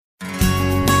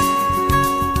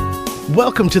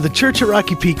Welcome to the Church at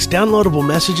Rocky Peak's downloadable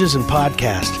messages and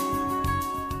podcast.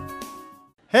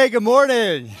 Hey, good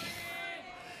morning.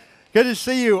 Good to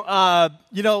see you. A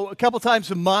couple times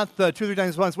a month, 2 or 3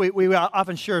 times a month, we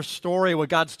often share a story of what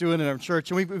God's doing in our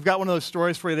church. And we've got one of those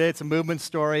stories for you today. It's a movement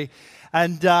story.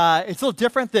 And it's a little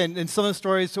different than some of the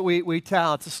stories that we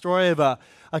tell. It's a story of a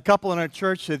couple in our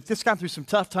church that just gone through some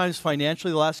tough times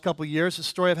financially the last couple of years. A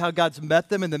story of how God's met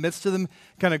them in the midst of them,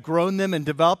 kind of grown them and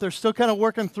developed. They're still kind of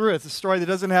working through it. It's a story that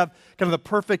doesn't have kind of the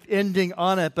perfect ending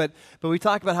on it, but we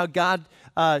talk about how God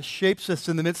shapes us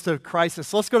in the midst of crisis.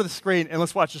 So let's go to the screen and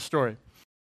let's watch the story.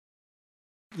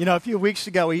 You know, a few weeks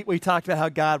ago, we talked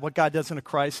about what God does in a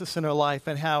crisis in our life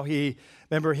and how He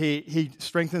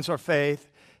strengthens our faith,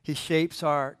 He shapes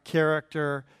our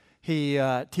character, He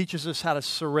teaches us how to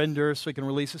surrender so He can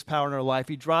release His power in our life.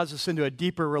 He draws us into a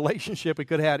deeper relationship we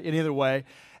could have had any other way,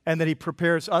 and that He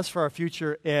prepares us for our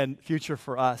future and future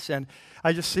for us. And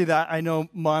I just see that. I know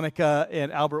Monica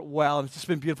and Albert well, and it's just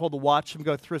been beautiful to watch them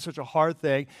go through such a hard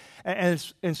thing. And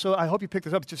so I hope you picked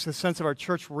this up, just the sense of our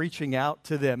church reaching out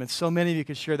to them. And so many of you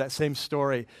could share that same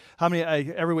story. How many,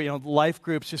 every week, life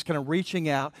groups just kind of reaching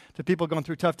out to people going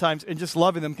through tough times and just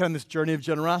loving them, kind of this journey of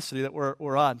generosity that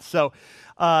we're on. So,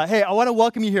 hey, I want to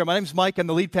welcome you here. My name's Mike. I'm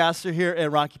the lead pastor here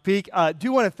at Rocky Peak. I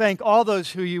do want to thank all those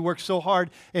who you worked so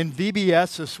hard in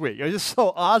VBS this week. It's just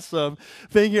so awesome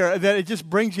thing here that it just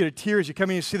brings you to tears. You come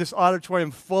in and you see this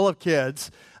auditorium full of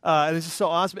kids. And it's just so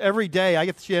awesome. Every day I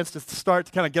get the chance to start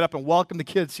to kind of get up and welcome the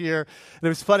kids here. And it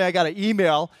was funny, I got an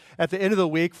email at the end of the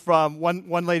week from one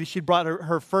lady. She brought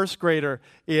her first grader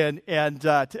in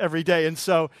to every day. And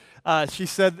so she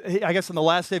said, I guess on the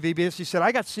last day of VBS, she said,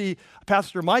 I got to see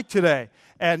Pastor Mike today.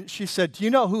 And she said, do you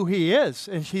know who he is?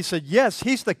 And she said, yes,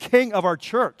 he's the king of our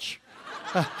church.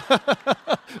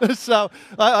 So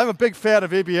I'm a big fan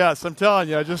of VBS. I'm telling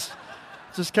you,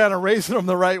 just kind of raising them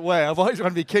the right way. I've always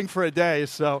wanted to be king for a day,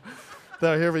 so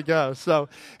here we go. So,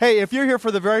 hey, if you're here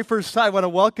for the very first time, I want to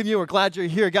welcome you. We're glad you're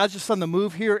here. God's just on the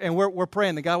move here, and we're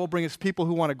praying that God will bring us people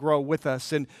who want to grow with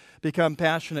us and become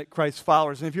passionate Christ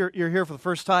followers. And if you're here for the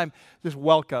first time, just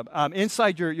welcome.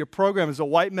 Inside your program is a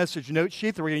white message note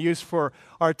sheet that we're going to use for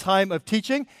our time of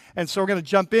teaching, and so we're going to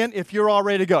jump in if you're all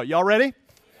ready to go. Y'all ready?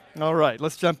 All right,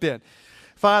 let's jump in.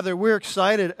 Father, we're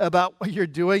excited about what you're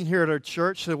doing here at our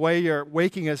church, the way you're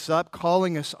waking us up,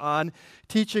 calling us on,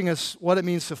 teaching us what it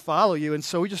means to follow you. And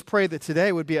so we just pray that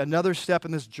today would be another step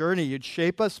in this journey. You'd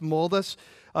shape us, mold us,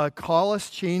 call us,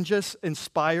 change us,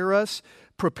 inspire us,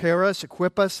 prepare us,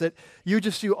 equip us, that you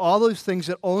just do all those things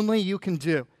that only you can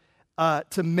do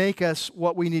to make us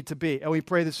what we need to be. And we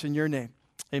pray this in your name.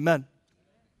 Amen.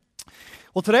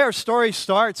 Well, today our story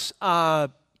starts...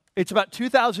 It's about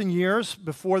 2,000 years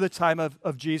before the time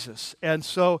of Jesus. And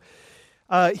so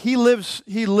he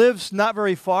lives not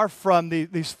very far from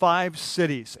these 5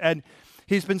 cities. And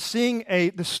he's been seeing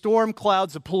the storm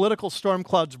clouds, the political storm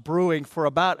clouds brewing for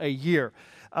about a year.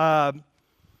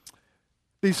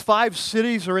 These 5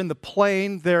 cities are in the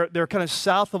plain. They're kind of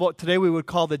south of what today we would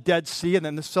call the Dead Sea, and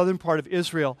then the southern part of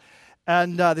Israel.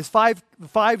 And these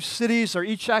five cities are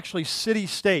each actually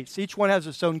city-states. Each one has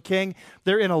its own king.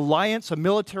 They're in alliance, a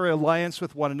military alliance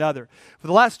with one another. For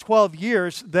the last 12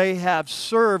 years, they have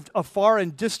served a far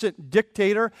and distant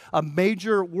dictator, a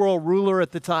major world ruler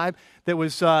at the time that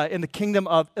was in the kingdom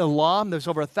of Elam. That was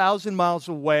over 1,000 miles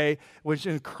away, which is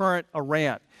in current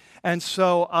Iran. And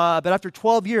so, but after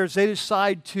 12 years, they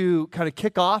decide to kind of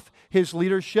kick off his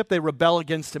leadership. They rebel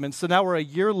against him. And so now we're a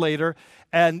year later,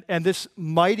 and this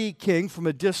mighty king from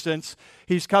a distance,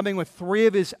 he's coming with 3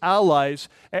 of his allies,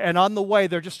 and on the way,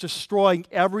 they're just destroying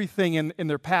everything in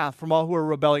their path from all who are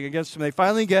rebelling against him. They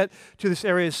finally get to this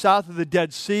area south of the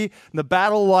Dead Sea, and the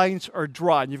battle lines are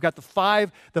drawn. You've got the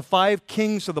five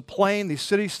kings of the plain, these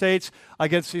city-states,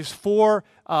 against these 4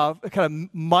 kind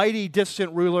of mighty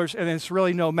distant rulers, and it's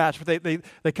really no match. But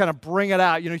they kind of bring it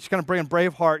out. You just kind of bring in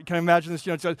Braveheart. You can imagine this.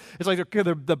 It's like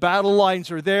the battle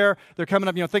lines are there. They're coming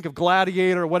up. Think of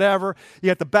Gladiator or whatever. You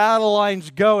got the battle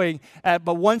lines going,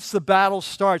 but once the battle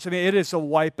starts, it is a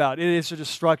wipeout. It is a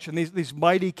destruction. These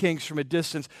mighty kings from a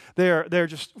distance, they're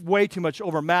just way too much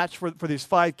overmatched for these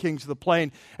 5 kings of the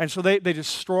plain, and so they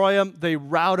destroy them. They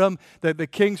rout them. The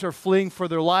kings are fleeing for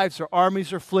their lives. Their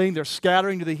armies are fleeing. They're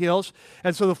scattering to the hills,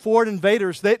 and so the foreign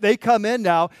invaders, they come in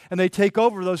now, and they take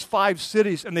over those 5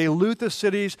 cities, and they loot the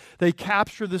cities, they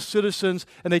capture the citizens,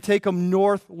 and they take them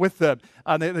north with them.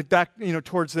 They back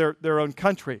towards their own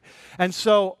country. And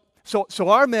so So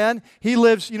our man, he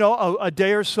lives, a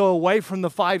day or so away from the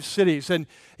 5 cities, and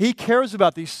he cares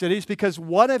about these cities because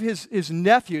one of his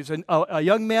nephews, a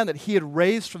young man that he had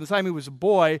raised from the time he was a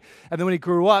boy, and then when he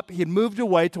grew up, he had moved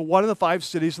away to one of the 5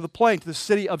 cities of the plain, to the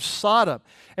city of Sodom.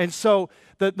 And so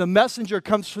the messenger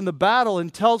comes from the battle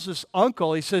and tells his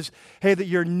uncle, he says, hey, that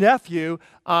your nephew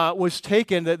was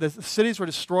taken, that the cities were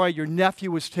destroyed, your nephew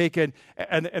was taken,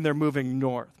 and they're moving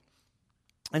north.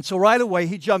 And so right away,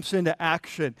 he jumps into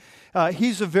action.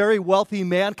 He's a very wealthy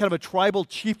man, kind of a tribal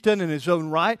chieftain in his own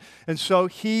right. And so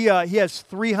he has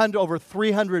over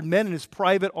 300 men in his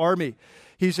private army.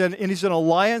 He's in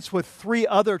alliance with 3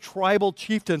 other tribal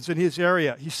chieftains in his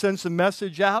area. He sends a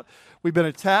message out. We've been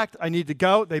attacked. I need to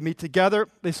go. They meet together.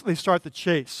 They start the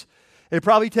chase. It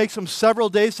probably takes them several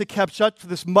days to catch up to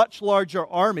this much larger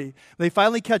army. They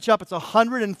finally catch up. It's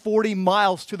 140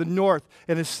 miles to the north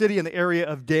in a city in the area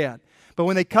of Dan. But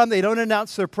when they come, they don't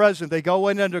announce their presence. They go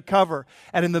in undercover.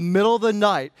 And in the middle of the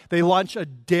night, they launch a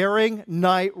daring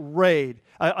night raid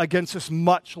against this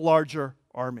much larger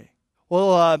army.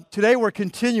 Well, today we're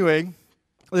continuing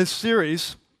this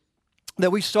series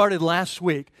that we started last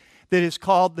week that is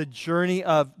called The Journey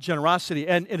of Generosity.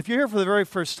 And if you're here for the very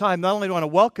first time, not only do I want to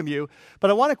welcome you, but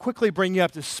I want to quickly bring you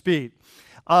up to speed.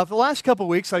 For the last couple of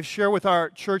weeks, I've shared with our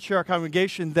church here, our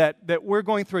congregation, that we're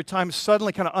going through a time of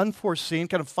suddenly kind of unforeseen,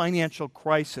 kind of financial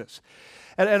crisis.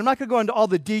 And I'm not going to go into all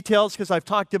the details because I've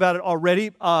talked about it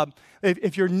already.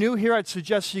 If you're new here, I'd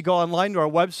suggest you go online to our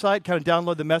website, kind of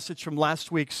download the message from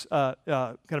last week's kind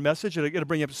of message, and it'll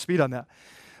bring you up to speed on that.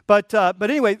 But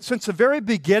anyway, since the very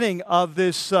beginning of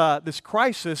this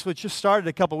crisis, which just started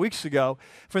a couple weeks ago,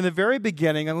 from the very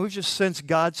beginning, I mean, we've just sensed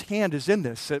God's hand is in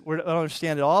this. I don't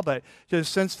understand it all, but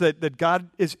just sense that God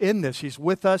is in this. He's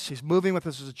with us. He's moving with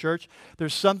us as a church.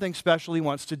 There's something special He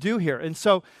wants to do here. And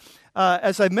so,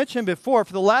 as I mentioned before,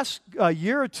 for the last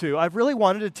year or two, I've really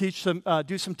wanted to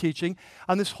do some teaching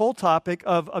on this whole topic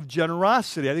of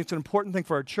generosity. I think it's an important thing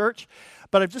for our church,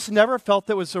 but I've just never felt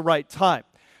that was the right time.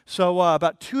 So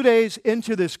about 2 days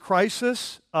into this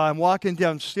crisis, I'm walking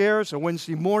downstairs on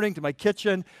Wednesday morning to my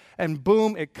kitchen, and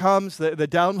boom, it comes, the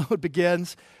download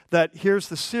begins, that here's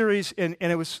the series, and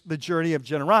it was The Journey of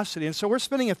Generosity. And so we're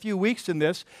spending a few weeks in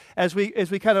this as we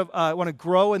kind of want to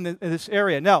grow in this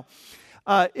area. Now,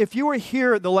 if you were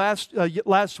here the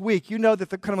last week, you know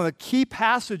that one of the key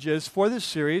passages for this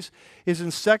series is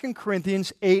in 2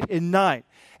 Corinthians 8 and 9.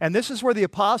 And this is where the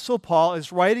Apostle Paul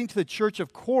is writing to the church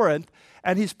of Corinth,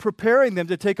 and he's preparing them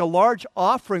to take a large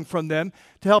offering from them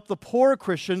to help the poor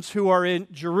Christians who are in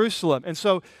Jerusalem. And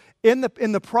so in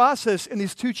the process, in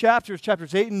these 2 chapters,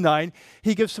 chapters 8 and 9,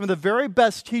 he gives some of the very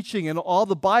best teaching in all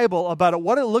the Bible about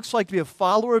what it looks like to be a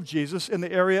follower of Jesus in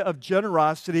the area of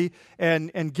generosity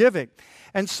and giving.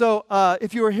 And so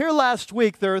if you were here last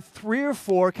week, there are 3 or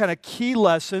 4 kind of key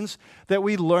lessons that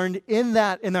we learned in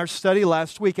our study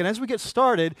last week. And as we get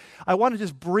started, I want to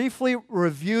just briefly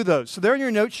review those. So there in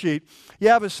your note sheet, you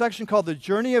have a section called The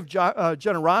Journey of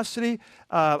Generosity,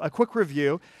 a quick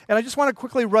review. And I just want to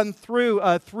quickly run through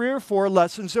 3 or 4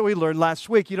 lessons that we learned last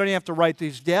week. You don't even have to write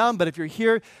these down, but if you're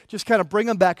here, just kind of bring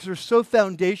them back because they're so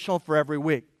foundational for every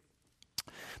week.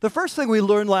 The first thing we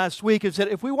learned last week is that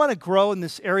if we want to grow in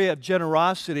this area of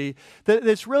generosity, that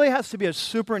this really has to be a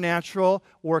supernatural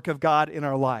work of God in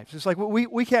our lives. It's like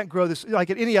we can't grow this like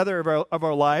in any other of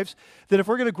our lives, that if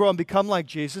we're going to grow and become like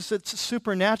Jesus, it's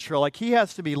supernatural. Like He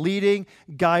has to be leading,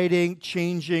 guiding,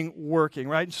 changing, working,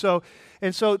 right?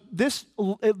 And so this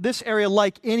area,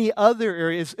 like any other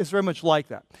area, is very much like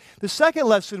that. The second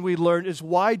lesson we learned is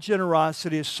why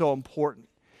generosity is so important.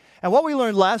 And what we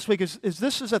learned last week is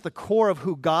this is at the core of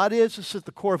who God is. This is at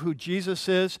the core of who Jesus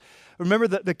is. Remember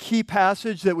the key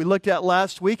passage that we looked at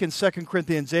last week in 2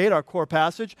 Corinthians 8, our core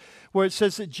passage, where it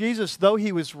says that Jesus, though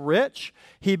He was rich,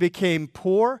 He became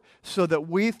poor so that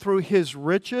we through His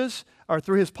riches or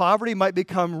through His poverty might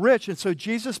become rich. And so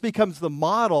Jesus becomes the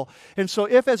model. And so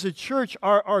if as a church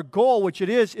our goal, which it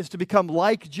is to become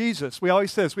like Jesus. We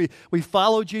always say this, we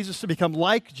follow Jesus to become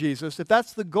like Jesus. If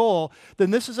that's the goal, then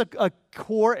this is a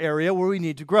core area where we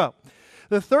need to grow.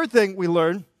 The third thing we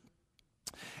learned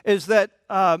is that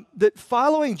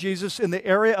following Jesus in the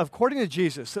area, according to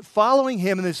Jesus, that following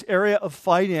Him in this area of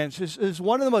finances is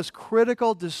one of the most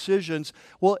critical decisions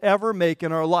we'll ever make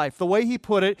in our life. The way He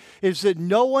put it is that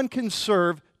no one can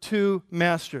serve two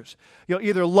masters. You'll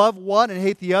either love one and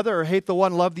hate the other, or hate the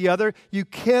one and love the other. You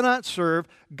cannot serve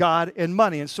God and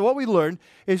money. And so what we learn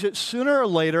is that sooner or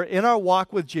later in our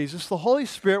walk with Jesus, the Holy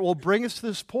Spirit will bring us to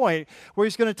this point where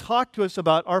he's going to talk to us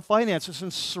about our finances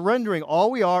and surrendering all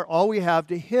we are, all we have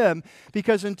to him,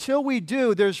 because until we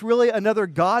do, there's really another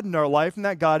God in our life, and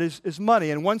that God is money.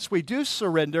 And once we do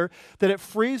surrender, then it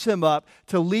frees him up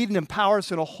to lead and empower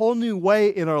us in a whole new way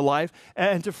in our life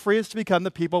and to free us to become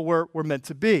the people we're meant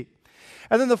to be.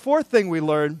 And then the fourth thing we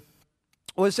learned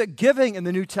was that giving in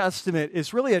the New Testament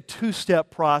is really a two-step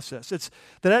process. It's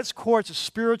that at its core, it's a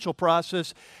spiritual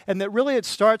process, and that really it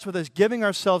starts with us giving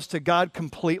ourselves to God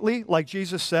completely, like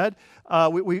Jesus said.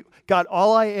 God,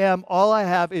 all I am, all I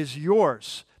have is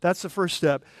yours. That's the first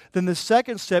step. Then the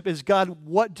second step is, God,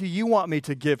 what do you want me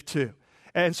to give to?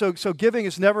 And so giving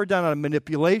is never done out of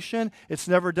manipulation. It's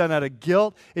never done out of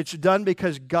guilt. It's done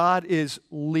because God is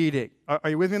leading. Are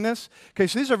you with me in this? Okay,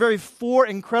 so these are four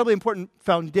incredibly important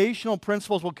foundational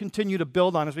principles we'll continue to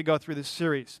build on as we go through this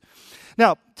series.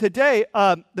 Now, today,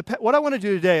 what I want to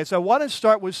do today is I want to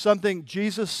start with something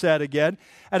Jesus said again,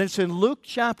 and it's in Luke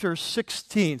chapter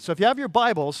 16. So if you have your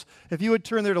Bibles, if you would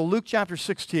turn there to Luke chapter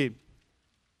 16.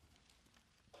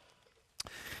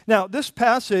 Now, this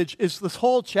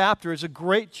whole chapter is a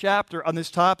great chapter on this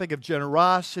topic of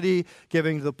generosity,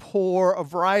 giving to the poor, a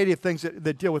variety of things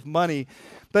that deal with money.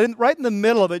 But right in the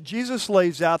middle of it, Jesus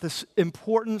lays out this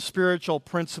important spiritual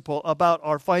principle about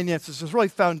our finances. It's really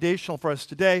foundational for us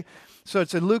today. So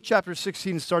it's in Luke chapter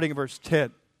 16, starting in verse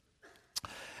 10.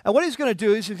 And what he's going to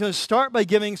do is he's going to start by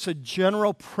giving us a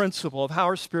general principle of how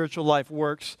our spiritual life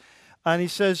works. And he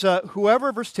says,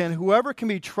 verse 10, whoever can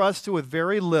be trusted with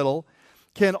very little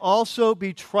can also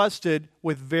be trusted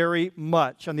with very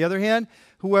much. On the other hand,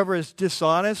 whoever is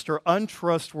dishonest or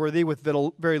untrustworthy with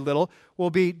very little will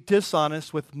be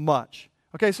dishonest with much.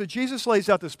 Okay, so Jesus lays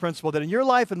out this principle that in your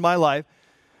life and my life,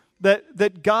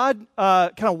 that God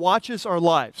kind of watches our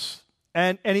lives.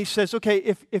 And he says,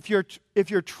 okay, if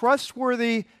you're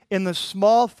trustworthy in the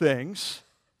small things,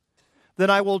 then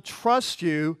I will trust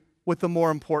you with the more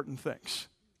important things.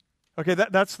 Okay,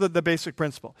 that's the basic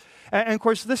principle. And of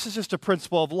course, this is just a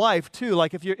principle of life too.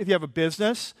 Like if you have a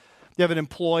business, you have an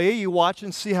employee, you watch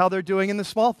and see how they're doing in the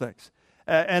small things.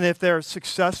 And if they're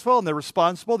successful and they're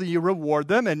responsible, then you reward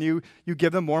them and you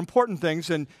give them more important things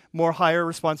and more higher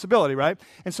responsibility, right?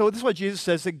 And so this is what Jesus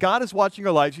says, that God is watching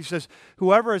our lives. He says,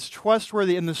 whoever is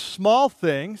trustworthy in the small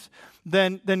things,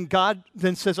 then God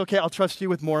then says, okay, I'll trust you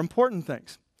with more important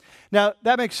things. Now,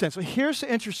 that makes sense. So here's the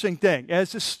interesting thing.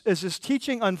 As this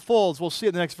teaching unfolds, we'll see it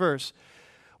in the next verse.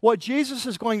 What Jesus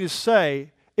is going to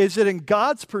say is that in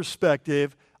God's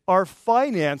perspective, our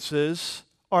finances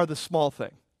are the small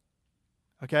thing.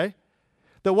 Okay?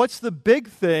 That what's the big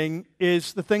thing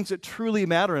is the things that truly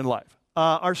matter in life.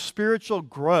 Our spiritual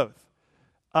growth,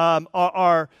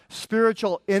 our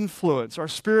spiritual influence, our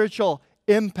spiritual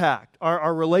impact,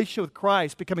 our relationship with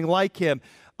Christ, becoming like him,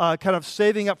 kind of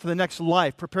saving up for the next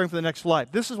life, preparing for the next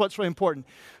life. This is what's really important.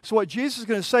 So what Jesus is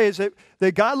going to say is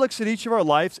that God looks at each of our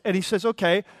lives and he says,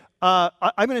 okay,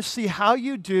 I'm going to see how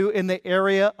you do in the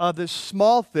area of this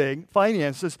small thing,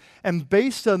 finances, and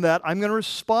based on that, I'm going to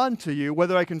respond to you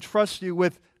whether I can trust you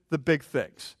with the big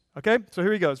things. Okay? So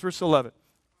here he goes, verse 11.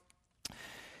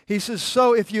 He says,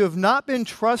 so if you have not been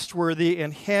trustworthy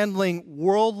in handling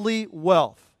worldly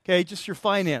wealth, okay, just your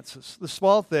finances, the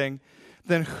small thing,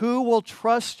 then who will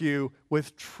trust you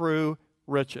with true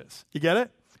riches? You get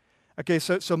it? Okay,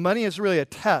 so money is really a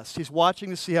test. He's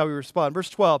watching to see how we respond. Verse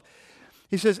 12,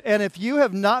 he says, and if you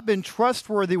have not been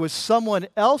trustworthy with someone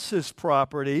else's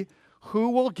property, who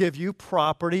will give you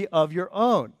property of your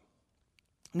own?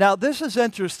 Now, this is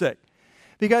interesting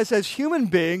because as human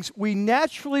beings, we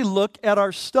naturally look at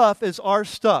our stuff as our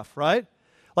stuff, right?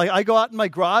 Like I go out in my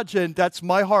garage and that's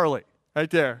my Harley right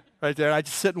there. And I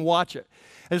just sit and watch it.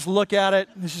 I just look at it.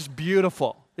 This is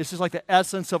beautiful. This is like the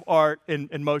essence of art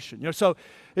in motion. You know, so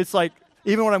it's like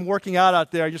even when I'm working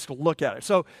out there, I just look at it.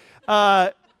 So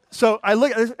I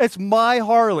look. It's my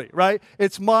Harley, right?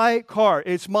 It's my car.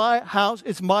 It's my house.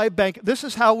 It's my bank. This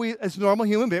is how we, as normal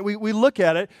human beings, we look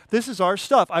at it. This is our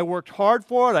stuff. I worked hard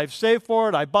for it. I've saved for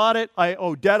it. I bought it. I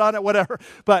owe debt on it. Whatever.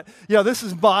 But this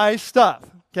is my stuff.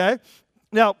 Okay.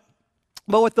 Now,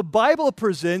 but what the Bible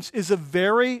presents is a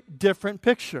very different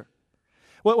picture.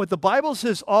 What the Bible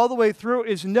says all the way through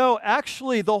is, no,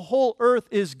 actually the whole earth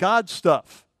is God's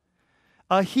stuff.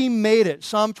 He made it.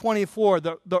 Psalm 24,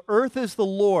 the earth is the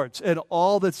Lord's and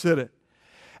all that's in it.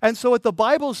 And so what the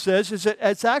Bible says is that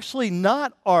it's actually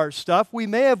not our stuff. We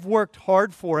may have worked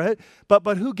hard for it,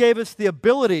 but who gave us the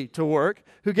ability to work?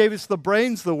 Who gave us the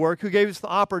brains to work? Who gave us the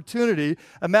opportunity?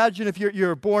 Imagine if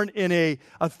you're born in a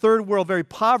third world, very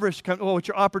impoverished country, well, what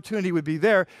your opportunity would be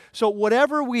there. So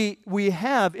whatever we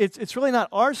have, it's really not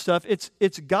our stuff.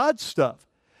 It's God's stuff.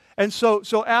 And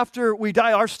so after we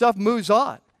die, our stuff moves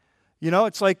on.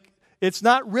 It's like it's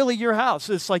not really your house.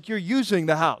 It's like you're using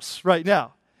the house right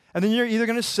now. And then you're either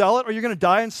going to sell it or you're going to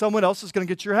die and someone else is going to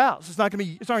get your house. It's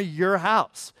not your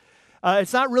house.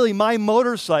 It's not really my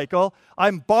motorcycle.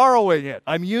 I'm borrowing it.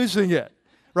 I'm using it.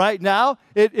 Right now,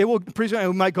 it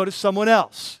might go to someone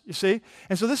else, you see?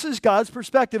 And so this is God's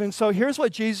perspective. And so here's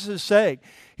what Jesus is saying.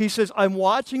 He says, I'm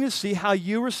watching to see how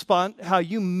you respond, how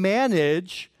you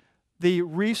manage the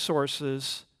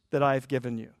resources that I've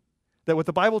given you. That what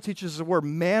the Bible teaches is that we're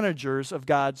managers of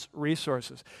God's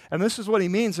resources. And this is what he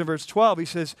means in verse 12. He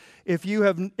says, if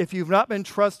you've not been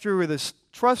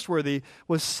trustworthy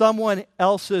with someone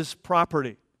else's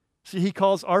property. See, he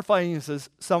calls our finances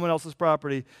someone else's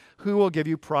property. Who will give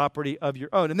you property of your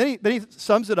own? And then he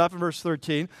sums it up in verse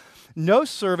 13. No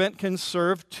servant can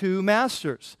serve two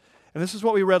masters. And this is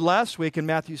what we read last week in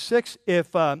Matthew 6.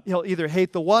 If he'll either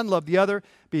hate the one, love the other,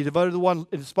 be devoted to the one,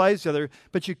 and despise the other,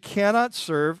 but you cannot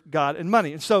serve God and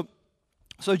money. And so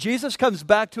Jesus comes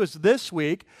back to us this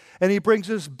week, and he brings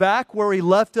us back where he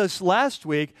left us last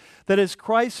week, that as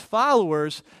Christ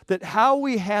followers, that how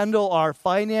we handle our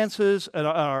finances and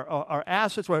our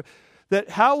assets,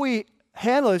 that how we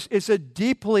handle this is a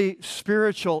deeply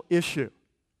spiritual issue.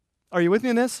 Are you with me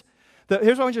in this?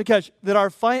 Here's what I want you to catch,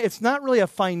 that it's not really a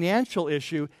financial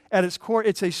issue. At its core,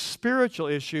 it's a spiritual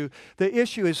issue. The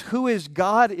issue is, who is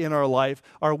God in our life?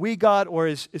 Are we God or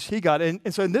is he God?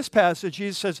 And so in this passage,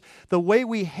 Jesus says the way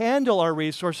we handle our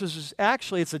resources is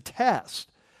actually, it's a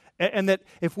test. And that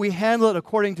if we handle it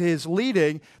according to his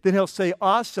leading, then he'll say,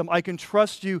 awesome, I can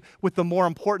trust you with the more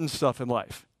important stuff in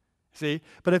life. See?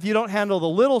 But if you don't handle the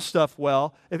little stuff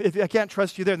well, if I can't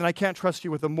trust you there, then I can't trust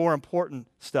you with the more important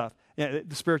stuff. The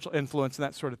spiritual influence and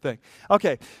that sort of thing.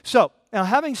 Okay, so now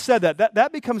having said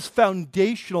that becomes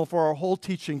foundational for our whole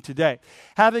teaching today.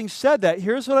 Having said that,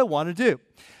 here's what I want to do.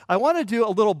 I want to do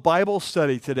a little Bible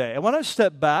study today. I want to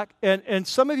step back, and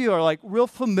some of you are like real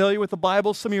familiar with the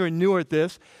Bible. Some of you are newer at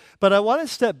this. But I want to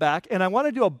step back, and I want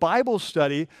to do a Bible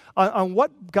study on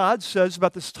what God says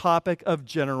about this topic of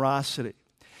generosity.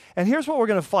 And here's what we're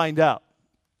going to find out.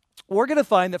 We're going to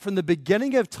find that from the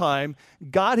beginning of time,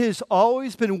 God has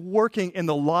always been working in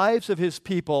the lives of his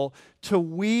people to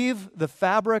weave the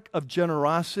fabric of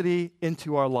generosity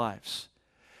into our lives.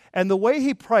 And the way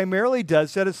he primarily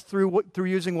does that is through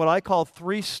using what I call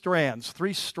three strands.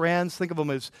 Three strands, think of them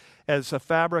as a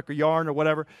fabric or yarn or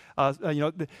whatever.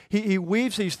 He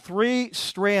weaves these three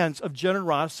strands of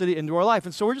generosity into our life.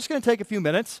 And so we're just going to take a few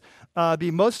minutes,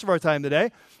 be most of our time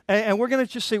today, and we're going to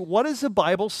just say, what does the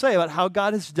Bible say about how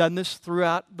God has done this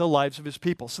throughout the lives of his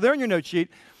people? So there in your note sheet,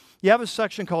 you have a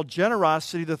section called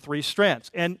Generosity, the Three Strands.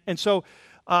 And so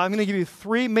I'm going to give you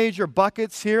three major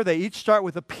buckets here. They each start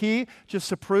with a P, just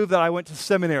to prove that I went to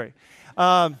seminary.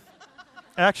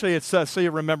 Actually, it's so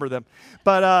you remember them.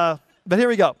 But here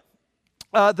we go.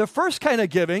 The first kind of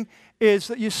giving is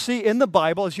that you see in the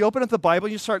Bible, as you open up the Bible,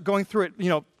 you start going through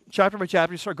it, chapter by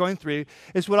chapter, you start going through,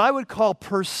 is what I would call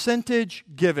percentage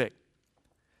giving.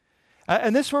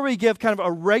 And this is where we give kind of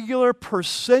a regular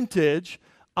percentage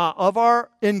of our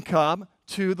income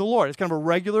to the Lord. It's kind of a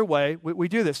regular way we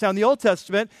do this. Now, in the Old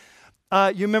Testament,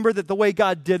 you remember that the way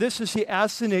God did this is he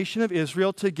asked the nation of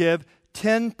Israel to give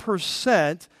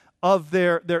 10% of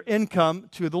their income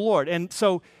to the Lord. And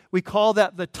so we call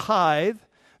that the tithe.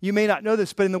 You may not know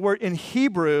this, but in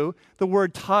Hebrew, the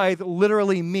word tithe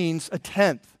literally means a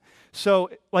tenth. So,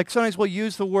 like sometimes we'll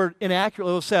use the word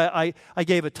inaccurately. We'll say, I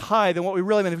gave a tithe, and what we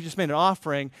really meant is we just made an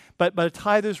offering, but a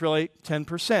tithe is really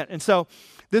 10%. And so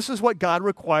this is what God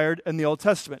required in the Old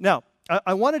Testament. Now,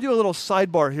 I want to do a little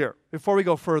sidebar here before we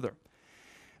go further.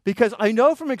 Because I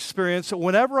know from experience that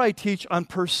whenever I teach on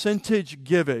percentage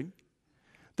giving,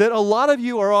 that a lot of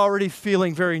you are already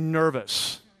feeling very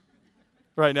nervous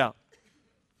right now.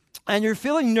 And you're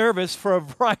feeling nervous for a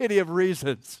variety of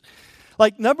reasons.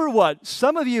 Like, number one,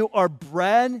 some of you are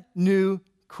brand new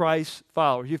Christ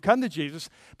followers. You've come to Jesus,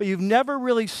 but you've never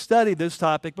really studied this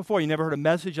topic before. You never heard a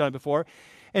message on it before.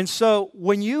 And so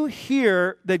when you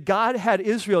hear that God had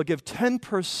Israel give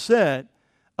 10%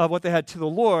 of what they had to the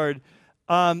Lord,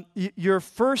 your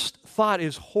first thought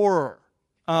is horror.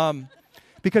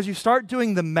 Because you start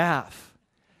doing the math,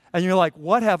 and you're like,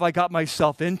 what have I got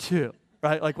myself into?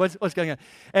 right? Like, what's going on?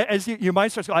 As your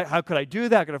mind starts going, how could I do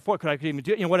that? Could I afford? Could I even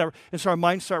do it? Whatever. And so our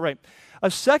minds start right.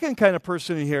 A second kind of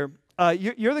person in here,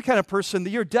 you're the kind of person that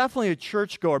you're definitely a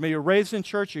churchgoer. Maybe you're raised in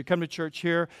church, you come to church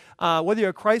here. Whether you're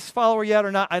a Christ follower yet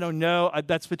or not, I don't know.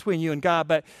 That's between you and God.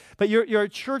 But you're a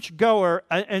churchgoer,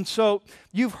 and so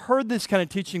you've heard this kind of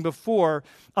teaching before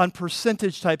on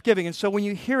percentage type giving. And so when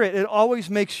you hear it, it always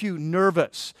makes you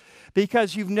nervous,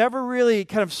 because you've never really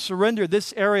kind of surrendered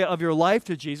this area of your life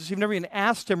to Jesus. You've never even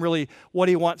asked him really what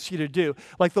he wants you to do.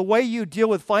 Like the way you deal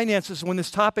with finances, when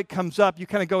this topic comes up, you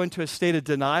kind of go into a state of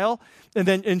denial and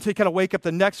to kind of wake up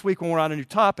the next week when we're on a new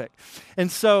topic.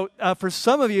 And so for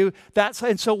some of you,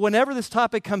 and so whenever this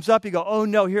topic comes up, you go, oh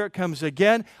no, here it comes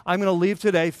again. I'm going to leave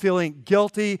today feeling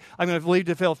guilty. I'm going to leave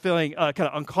today feeling kind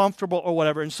of uncomfortable or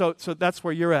whatever. And so that's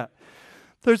where you're at.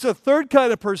 There's a third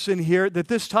kind of person here that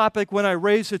this topic, when I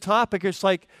raise the topic, it's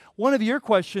like one of your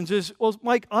questions is, well,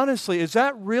 Mike, honestly, is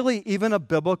that really even a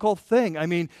biblical thing? I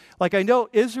mean, like I know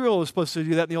Israel was supposed to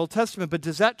do that in the Old Testament, but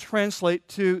does that translate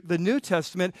to the New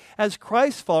Testament as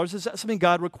Christ followers? Is that something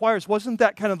God requires? Wasn't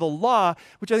that kind of the law,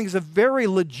 which I think is a very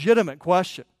legitimate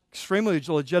question, extremely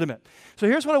legitimate. So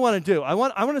here's what I want to do. I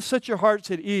want to set your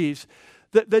hearts at ease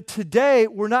that today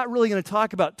we're not really going to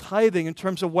talk about tithing in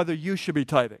terms of whether you should be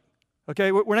tithing.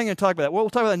 Okay, we're not going to talk about that. We'll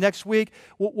talk about that next week.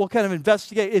 We'll kind of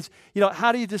investigate. Is,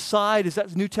 how do you decide? Is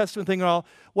that a New Testament thing at all?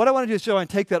 What I want to do is I want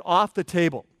to take that off the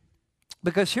table.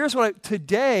 Because here's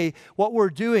today, what we're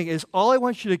doing is all I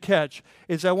want you to catch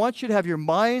is I want you to have your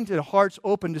mind and hearts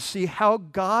open to see how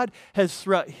God has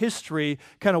throughout history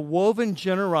kind of woven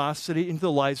generosity into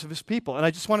the lives of his people. And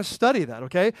I just want to study that,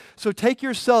 okay? So take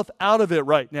yourself out of it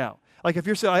right now. Like if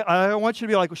you're saying, I want you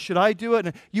to be like, well, should I do it?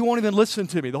 And you won't even listen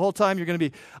to me. The whole time you're going to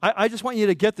be, I just want you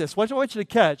to get this. What I want you to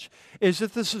catch is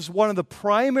that this is one of the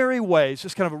primary ways,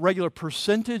 just kind of a regular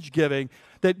percentage giving,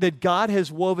 that God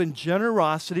has woven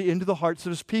generosity into the hearts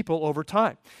of his people over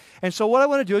time. And so what I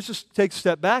want to do is just take a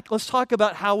step back. Let's talk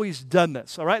about how he's done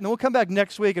this, all right? And then we'll come back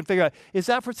next week and figure out, is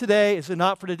that for today? Is it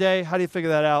not for today? How do you figure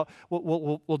that out?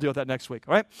 We'll deal with that next week,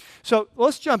 all right? So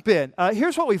let's jump in.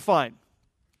 Here's what we find.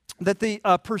 That the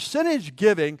percentage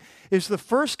giving is the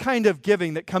first kind of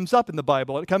giving that comes up in the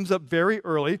Bible. It comes up very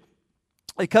early.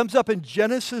 It comes up in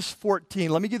Genesis 14.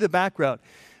 Let me give you the background.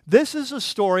 This is a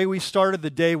story we started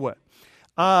the day with.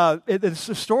 It's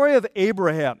the story of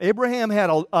Abraham. Abraham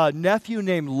had a nephew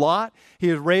named Lot. He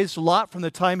had raised Lot from the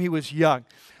time he was young.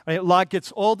 Lot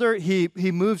gets older. He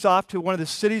moves off to one of the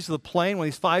cities of the plain, one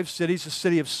of these 5 cities, the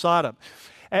city of Sodom.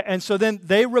 And so then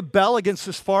they rebel against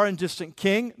this far and distant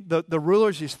king. The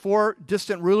rulers, these 4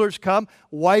 distant rulers come,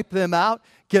 wipe them out,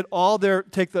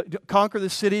 conquer the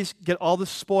cities, get all the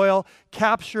spoil,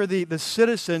 capture the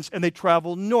citizens, and they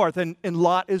travel north. And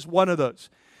Lot is one of those.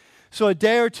 So a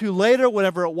day or two later,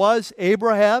 whenever it was,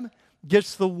 Abraham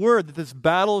gets the word that this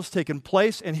battle has taken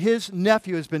place and his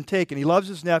nephew has been taken. He loves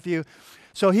his nephew.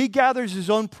 So he gathers his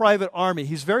own private army.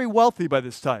 He's very wealthy by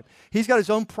this time. He's got his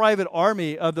own private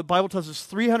army. The Bible tells us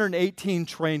 318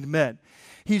 trained men.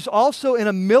 He's also in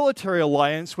a military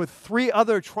alliance with 3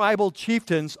 other tribal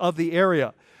chieftains of the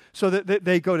area. So that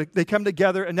they come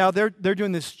together, and now they're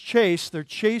doing this chase. They're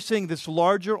chasing this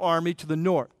larger army to the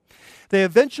north. They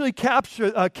eventually catch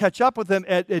up with them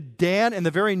at Dan in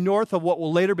the very north of what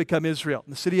will later become Israel,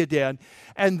 the city of Dan.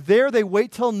 And there they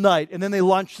wait till night, and then they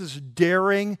launch this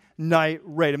daring night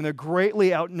raid. I mean, they're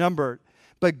greatly outnumbered,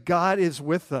 but God is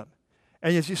with them.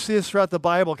 And as you see this throughout the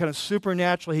Bible, kind of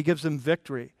supernaturally, he gives them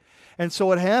victory. And so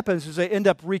what happens is they end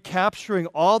up recapturing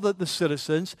all the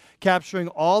citizens, capturing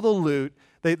all the loot.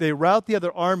 They rout the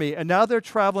other army, and now they're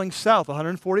traveling south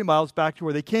 140 miles back to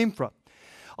where they came from.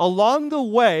 Along the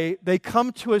way, they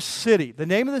come to a city. The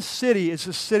name of the city is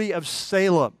the city of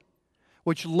Salem,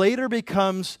 which later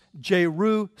becomes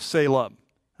Jerusalem,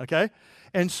 okay?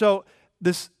 And so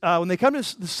when they come to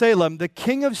Salem, the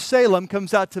king of Salem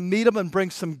comes out to meet them and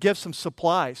brings some gifts, some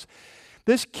supplies.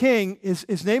 This king,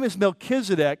 his name is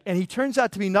Melchizedek, and he turns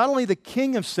out to be not only the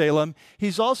king of Salem,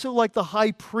 he's also like the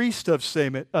high priest of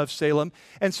Salem.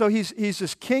 And so he's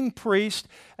this king priest,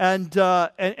 and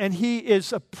he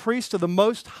is a priest of the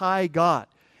Most High God.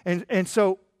 And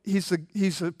so he's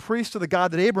a priest of the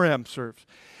God that Abraham serves.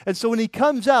 And so when he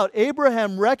comes out,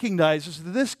 Abraham recognizes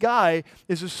that this guy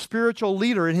is a spiritual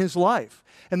leader in his life.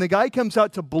 And the guy comes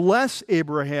out to bless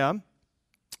Abraham.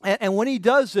 And when he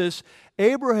does this,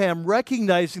 Abraham,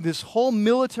 recognizing this whole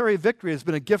military victory has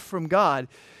been a gift from God,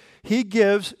 he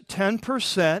gives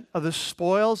 10% of the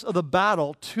spoils of the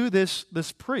battle to this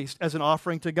priest as an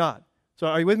offering to God. So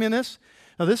are you with me in this?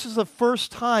 Now, this is the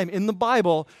first time in the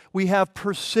Bible we have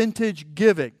percentage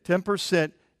giving,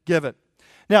 10% given.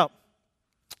 Now,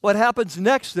 What happens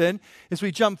next then is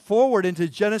we jump forward into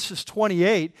Genesis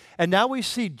 28, and now we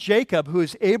see Jacob, who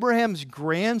is Abraham's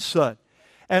grandson.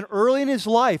 And early in his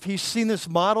life, he's seen this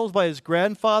modeled by his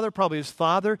grandfather, probably his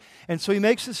father, and so he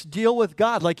makes this deal with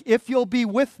God, like, if you'll be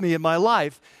with me in my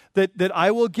life, that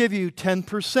I will give you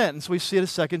 10%. And so we see it a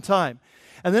second time.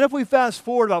 And then if we fast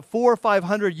forward about 400 or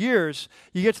 500 years,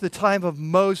 you get to the time of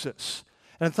Moses.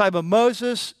 And at the time of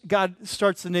Moses, God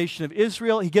starts the nation of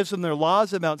Israel. He gives them their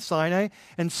laws at Mount Sinai,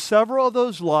 and several of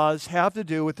those laws have to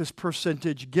do with this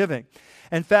percentage giving.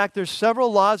 In fact, there's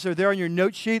several laws that are there on your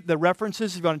note sheet, the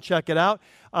references, if you want to check it out.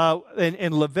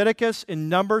 In Leviticus, in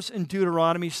Numbers, in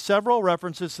Deuteronomy, several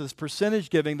references to this percentage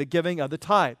giving, the giving of the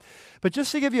tithe. But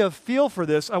just to give you a feel for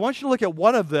this, I want you to look at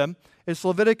one of them. It's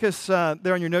Leviticus,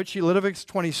 there on your note sheet, Leviticus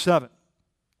 27.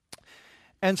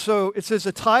 And so it says,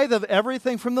 a tithe of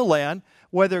everything from the land,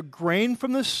 whether grain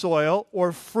from the soil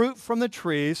or fruit from the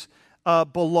trees,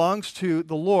 belongs to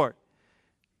the Lord.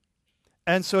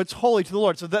 And so it's holy to the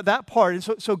Lord. So that part, and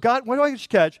so God, what do I just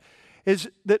catch, is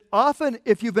that often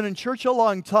if you've been in church a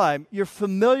long time, you're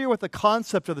familiar with the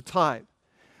concept of the tithe.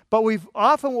 But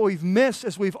what we've missed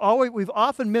is we've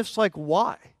often missed, like,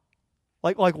 why?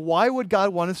 Like why would God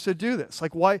want us to do this?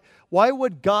 Like, why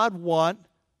would God want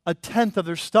a tenth of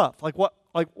their stuff?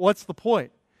 What's the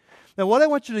point? Now, what I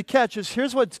want you to catch is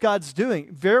here's what God's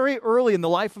doing. Very early in the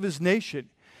life of his nation,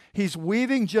 he's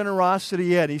weaving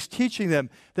generosity in. He's teaching them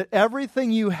that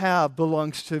everything you have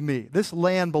belongs to me. This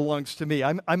land belongs to me.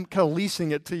 I'm kind of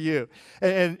leasing it to you.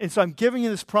 And so I'm giving you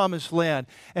this promised land.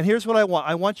 And here's what I want.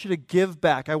 I want you to give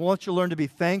back. I want you to learn to be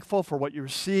thankful for what you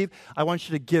receive. I want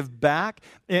you to give back.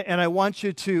 And I want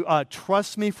you to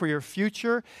trust me for your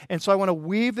future. And so I want to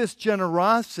weave this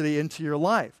generosity into your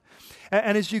life.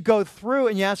 And as you go through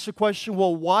and you ask the question,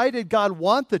 well, why did God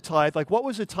want the tithe? Like, what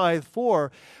was the tithe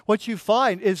for? What you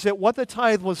find is that what the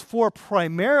tithe was for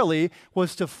primarily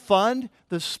was to fund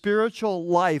the spiritual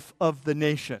life of the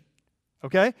nation.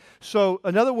 Okay? So,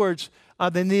 in other words,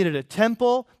 they needed a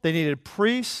temple, they needed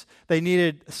priests, they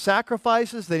needed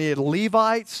sacrifices, they needed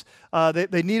Levites,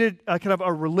 they needed kind of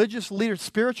a religious leader,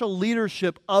 spiritual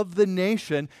leadership of the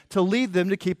nation to lead them,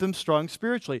 to keep them strong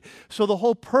spiritually. So the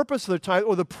whole purpose of the tithe,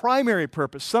 or the primary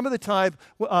purpose, some of the tithe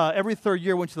every third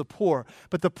year went to the poor,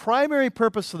 but the primary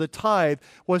purpose of the tithe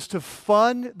was to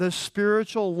fund the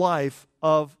spiritual life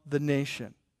of the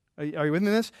nation. Are you with me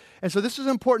in this? And so this is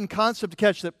an important concept to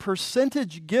catch, that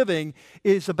percentage giving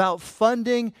is about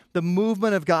funding the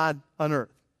movement of God on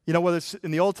earth. You know, whether it's in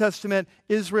the Old Testament,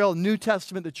 Israel, New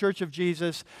Testament, the Church of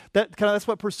Jesus, that's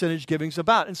what percentage giving is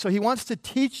about. And so he wants to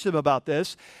teach them about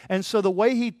this. And so the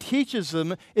way he teaches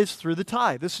them is through the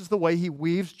tithe. This is the way he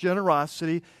weaves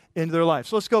generosity into their life.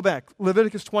 So let's go back.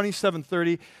 Leviticus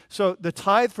 27:30. So the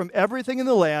tithe from everything in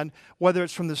the land, whether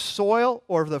it's from the soil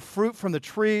or the fruit from the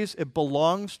trees, it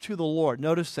belongs to the Lord.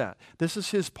 Notice that. This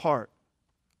is his part.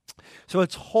 So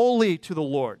it's holy to the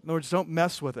Lord. In other words, don't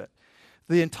mess with it.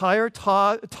 The entire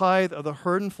tithe of the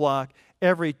herd and flock,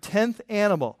 every 10th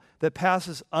animal that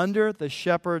passes under the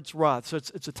shepherd's rod. So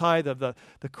it's a tithe of the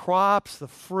crops, the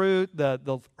fruit,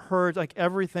 the herds, like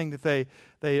everything that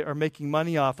they are making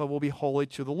money off of will be holy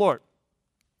to the Lord.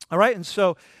 All right, and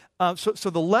so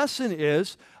the lesson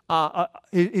is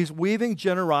he's weaving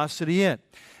generosity in.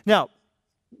 Now,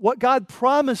 what God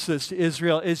promises to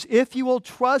Israel is, if you will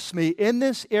trust me in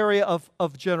this area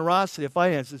of generosity, of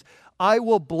finances, I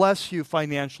will bless you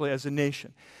financially as a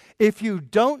nation. If you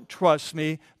don't trust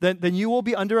me, then you will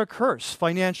be under a curse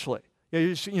financially.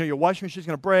 Your washing machine is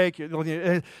going to break.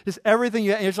 Just everything.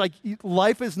 It's like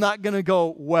life is not going to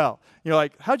go well. You're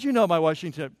like, how'd you know my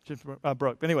washing machine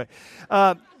broke? But anyway,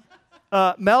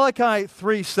 Malachi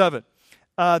 3:7.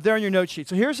 There on your note sheet.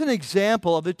 So here's an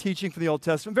example of the teaching from the Old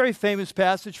Testament. Very famous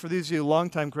passage for these of you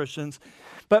longtime Christians.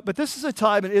 But this is a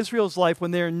time in Israel's life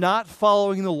when they're not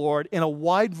following the Lord in a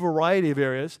wide variety of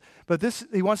areas. But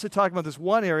he wants to talk about this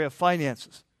one area of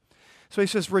finances. So he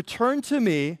says, return to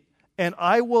me, and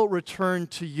I will return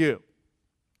to you,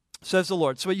 says the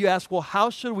Lord. So you ask, well, how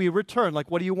should we return? Like,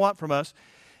 what do you want from us?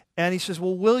 And he says,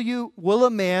 well, will a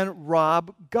man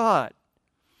rob God?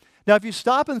 Now, if you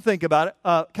stop and think about it,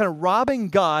 kind of robbing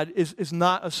God is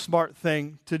not a smart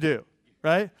thing to do,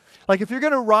 right? Like, if you're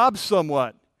going to rob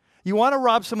someone, you want to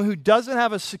rob someone who doesn't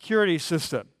have a security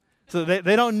system. So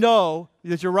they don't know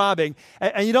that you're robbing.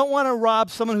 And you don't want to rob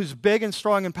someone who's big and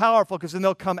strong and powerful, because then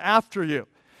they'll come after you.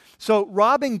 So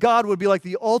robbing God would be like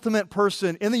the ultimate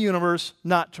person in the universe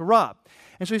not to rob.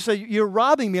 And so you say, you're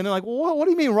robbing me. And they're like, well, what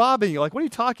do you mean robbing you? Like, what are you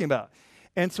talking about?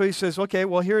 And so he says, okay,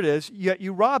 well, here it is.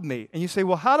 You rob me. And you say,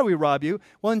 well, how do we rob you?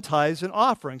 Well, in tithes and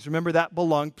offerings. Remember, that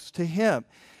belongs to him.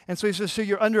 And so he says, so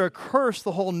you're under a curse,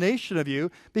 the whole nation of you,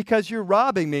 because you're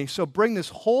robbing me. So bring this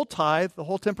whole tithe, the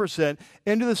whole 10%,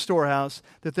 into the storehouse,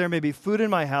 that there may be food in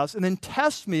my house, and then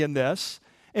test me in this.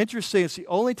 Interesting, it's the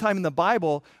only time in the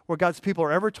Bible where God's people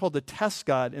are ever told to test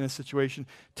God in a situation.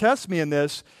 Test me in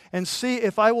this and see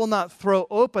if I will not throw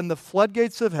open the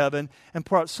floodgates of heaven and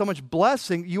pour out so much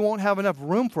blessing you won't have enough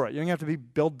room for it. You don't have to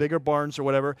build bigger barns or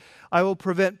whatever. I will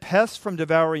prevent pests from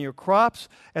devouring your crops,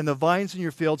 and the vines in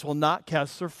your fields will not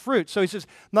cast their fruit. So he says,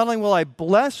 not only will I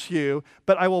bless you,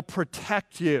 but I will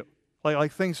protect you.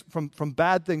 Like things from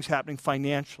bad things happening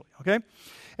financially, okay?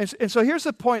 And so here's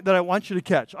the point that I want you to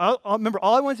catch. Remember,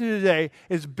 all I want you to do today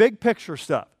is big picture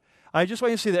stuff. I just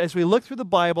want you to see that as we look through the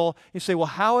Bible, you say, well,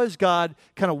 how has God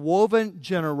kind of woven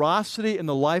generosity in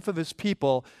the life of his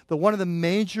people? One of the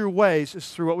major ways is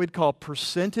through what we'd call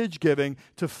percentage giving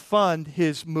to fund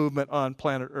his movement on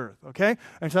planet Earth, okay?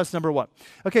 And so that's number one.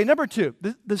 Okay, number two,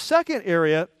 the second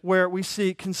area where we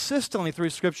see consistently through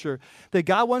Scripture that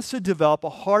God wants to develop a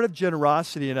heart of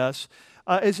generosity in us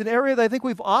is an area that I think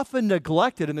we've often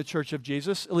neglected in the Church of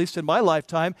Jesus, at least in my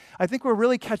lifetime. I think we're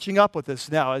really catching up with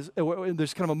this now.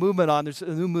 There's kind of a movement there's a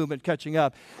new movement catching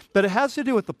up. But it has to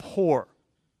do with the poor.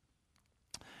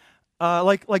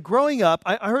 Like growing up,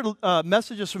 I heard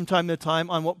messages from time to time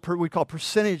on what we call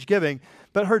percentage giving,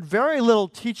 but heard very little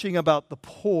teaching about the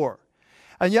poor.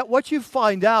 And yet what you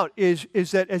find out is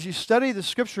that as you study the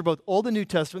Scripture, both Old and New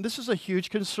Testament, this is a huge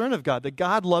concern of God, that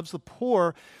God loves the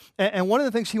poor. And one of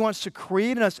the things he wants to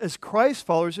create in us as Christ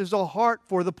followers is a heart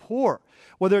for the poor.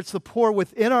 Whether it's the poor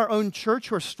within our own church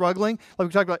who are struggling, like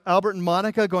we talked about Albert and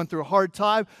Monica going through a hard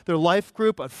time, their life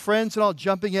group, friends and all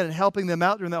jumping in and helping them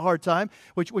out during that hard time,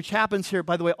 which happens here,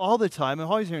 by the way, all the time. I'm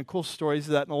always hearing cool stories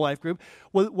of that in the life group.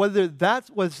 Whether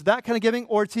that was that kind of giving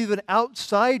or it's even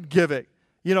outside giving.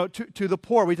 To the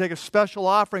poor. We take a special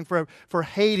offering for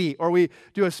Haiti, or we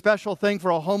do a special thing for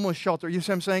a homeless shelter. You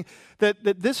see what I'm saying? That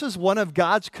this is one of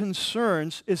God's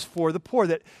concerns is for the poor.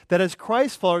 That as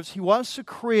Christ followers, he wants to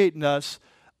create in us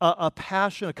a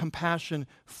passion, a compassion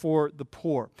for the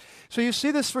poor. So you see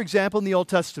this, for example, in the Old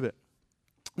Testament.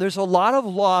 There's a lot of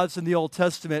laws in the Old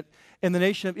Testament in the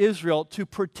nation of Israel to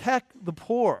protect the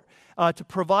poor. To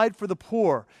provide for the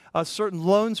poor. Certain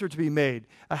loans are to be made.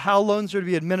 How loans are to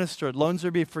be administered. Loans are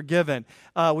to be forgiven.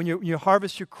 When you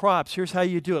harvest your crops, here's how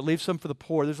you do it. Leave some for the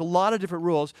poor. There's a lot of different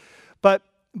rules. But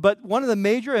one of the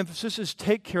major emphasis is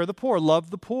take care of the poor.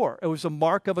 Love the poor. It was a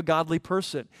mark of a godly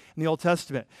person in the Old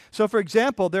Testament. So, for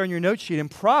example, there in your note sheet in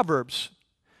Proverbs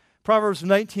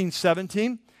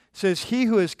 19:17 says, he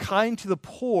who is kind to the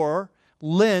poor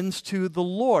lends to the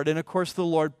Lord. And, of course, the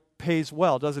Lord pays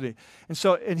well, doesn't he?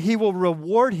 And he will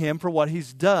reward him for what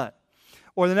he's done.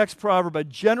 Or the next proverb, a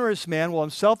generous man will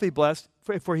himself be blessed,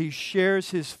 for he shares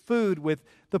his food with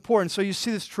the poor. And so you see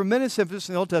this tremendous emphasis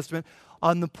in the Old Testament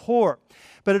on the poor.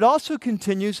 But it also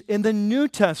continues in the New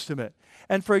Testament.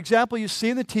 And for example, you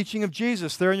see in the teaching of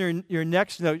Jesus, there in your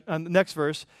next note, the next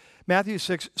verse, Matthew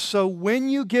 6, so when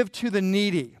you give to the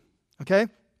needy, okay?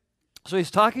 So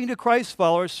he's talking to Christ's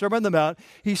followers, Sermon on the Mount.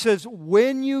 He says,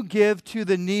 when you give to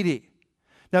the needy.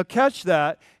 Now catch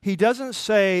that. He doesn't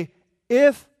say,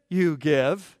 if you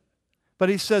give, but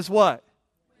he says what?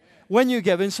 When you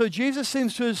give. And so Jesus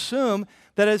seems to assume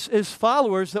that as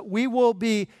followers that we will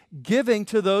be giving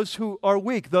to those who are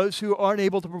weak, those who aren't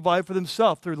able to provide for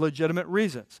themselves through legitimate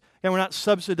reasons. And we're not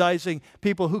subsidizing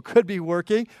people who could be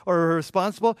working or are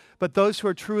responsible, but those who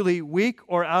are truly weak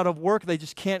or out of work, they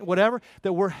just can't, whatever,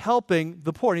 that we're helping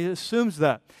the poor. And he assumes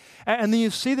that. And then you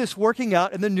see this working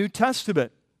out in the New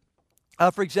Testament.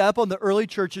 For example, in the early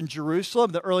church in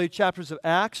Jerusalem, the early chapters of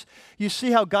Acts, you see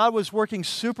how God was working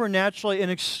supernaturally in an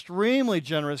extremely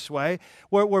generous way,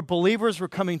 where believers were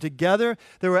coming together.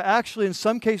 They were actually, in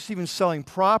some cases, even selling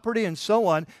property and so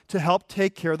on to help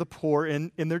take care of the poor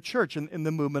in their church, in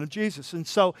the movement of Jesus. And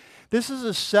so this is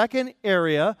a second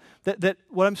area that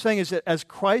what I'm saying is that as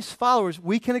Christ's followers,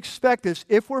 we can expect this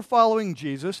if we're following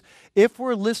Jesus, if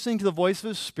we're listening to the voice of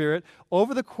His Spirit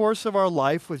over the course of our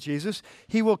life with Jesus,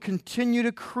 He will continue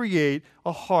to create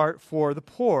a heart for the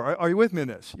poor. Are you with me in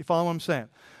this? You follow what I'm saying?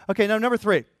 Okay, now number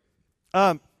 3.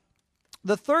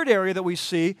 The third area that we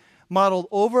see modeled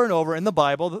over and over in the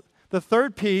Bible, the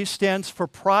third P stands for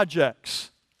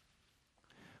projects.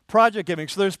 Project giving.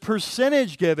 So there's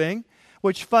percentage giving,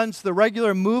 which funds the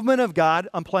regular movement of God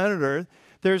on planet Earth.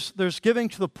 There's giving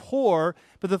to the poor,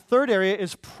 but the third area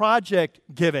is project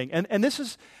giving. And this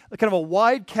is kind of a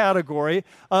wide category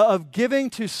of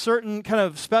giving to certain kind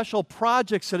of special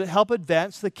projects that help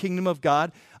advance the kingdom of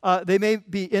God. They may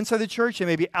be inside the church, they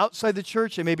may be outside the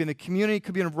church, they may be in the community,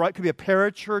 could be a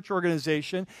parachurch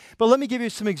organization. But let me give you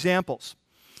some examples.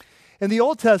 In the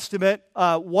Old Testament,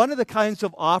 one of the kinds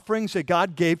of offerings that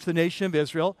God gave to the nation of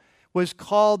Israel was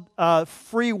called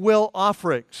free will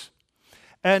offerings.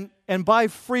 And by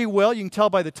free will, you can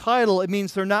tell by the title, it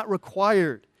means they're not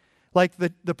required. Like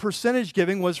the percentage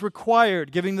giving was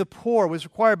required, giving the poor was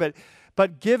required,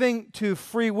 but giving to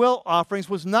free will offerings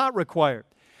was not required.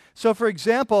 So, for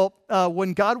example,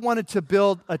 when God wanted to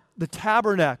build the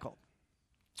tabernacle,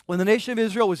 when the nation of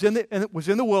Israel was in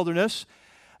the wilderness,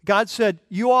 God said,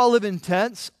 "You all live in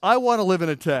tents. I want to live in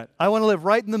a tent. I want to live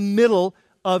right in the middle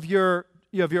of your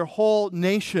whole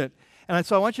nation. And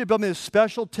so I want you to build me this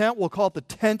special tent. We'll call it the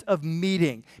tent of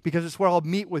meeting because it's where I'll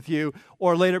meet with you,"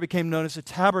 or later it became known as the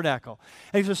tabernacle.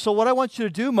 And he says, "So what I want you to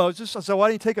do, Moses, is I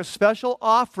want you to take a special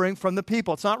offering from the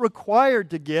people. It's not required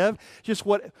to give, just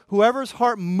whoever's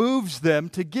heart moves them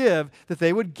to give, that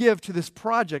they would give to this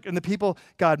project." And the people,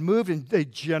 God moved, and they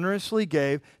generously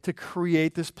gave to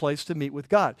create this place to meet with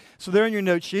God. So there in your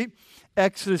note sheet,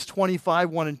 Exodus 25,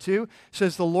 1 and 2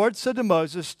 says, "The Lord said to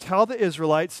Moses, tell the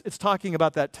Israelites," it's talking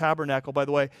about that tabernacle, by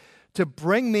the way, "to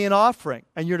bring me an offering,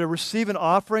 and you're to receive an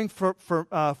offering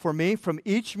for me from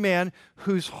each man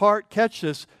whose heart," catch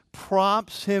this,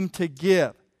 "prompts him to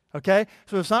give." Okay?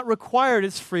 So it's not required,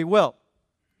 it's free will.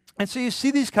 And so you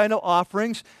see these kind of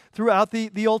offerings throughout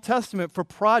the Old Testament for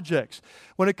projects.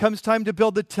 When it comes time to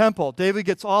build the temple, David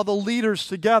gets all the leaders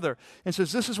together and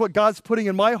says, "This is what God's putting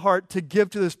in my heart to give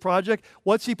to this project.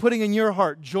 What's he putting in your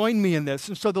heart? Join me in this."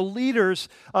 And so the leaders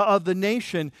of the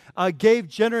nation gave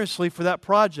generously for that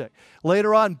project.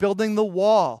 Later on, building the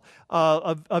wall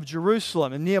of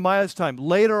Jerusalem in Nehemiah's time.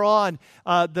 Later on,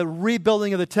 the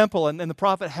rebuilding of the temple and the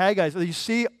prophet Haggai. So you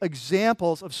see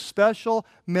examples of special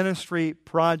ministry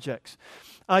projects.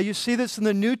 You see this in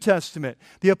the New Testament.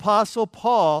 The Apostle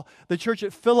Paul, the church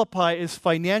at Philippi is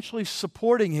financially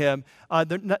supporting him.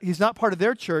 He's not part of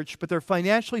their church, but they're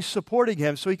financially supporting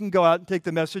him so he can go out and take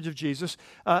the message of Jesus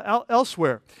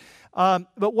elsewhere.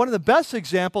 But one of the best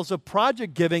examples of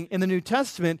project giving in the New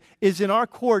Testament is in our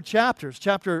core chapters,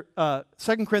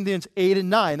 2 Corinthians 8 and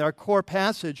 9, our core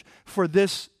passage for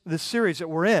this series that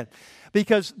we're in.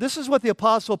 Because this is what the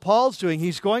Apostle Paul's doing.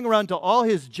 He's going around to all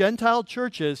his Gentile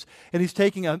churches, and he's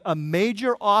taking a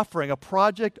major offering, a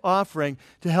project offering,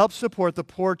 to help support the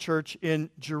poor church in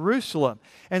Jerusalem.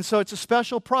 And so it's a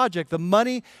special project. The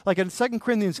money, like in 2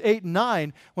 Corinthians 8 and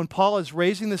 9, when Paul is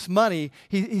raising this money,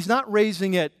 he's not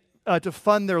raising it to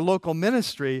fund their local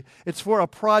ministry. It's for a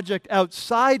project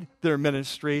outside their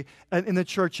ministry in the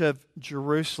church of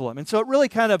Jerusalem. And so it really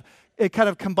kind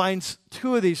of combines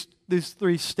two of these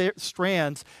three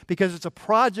strands because it's a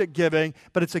project giving,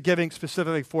 but it's a giving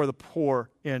specifically for the poor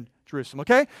in Jerusalem.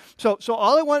 Okay? So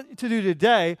all I want to do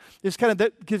today is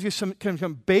that gives you some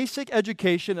basic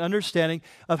education and understanding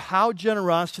of how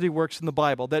generosity works in the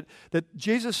Bible. That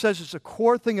Jesus says it's a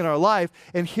core thing in our life,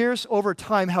 and here's over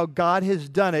time how God has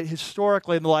done it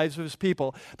historically in the lives of his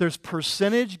people. There's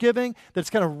percentage giving that's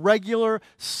kind of regular,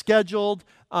 scheduled,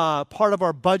 part of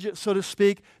our budget, so to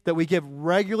speak, that we give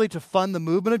regularly to fund the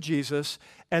movement of Jesus.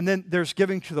 And then there's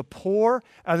giving to the poor,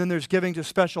 and then there's giving to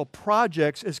special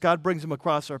projects as God brings them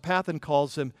across our path and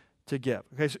calls them to give.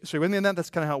 Okay, so you're with me on that? That's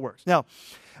kind of how it works. Now,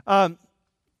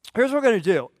 here's what we're going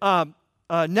to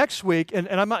do. Next week, and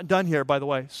I'm not done here, by the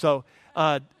way, so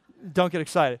don't get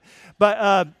excited.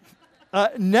 But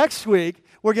next week,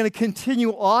 we're going to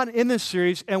continue on in this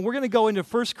series, and we're going to go into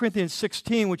 1 Corinthians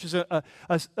 16, which is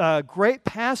a great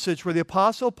passage where the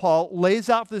Apostle Paul lays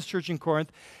out for this church in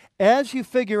Corinth, as you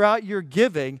figure out your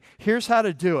giving, here's how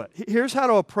to do it. Here's how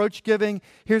to approach giving.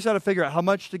 Here's how to figure out how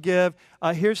much to give.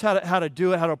 Here's how to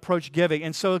do it, how to approach giving.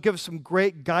 And so it'll give us some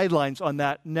great guidelines on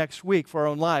that next week for our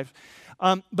own lives.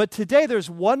 But today there's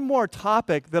one more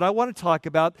topic that I want to talk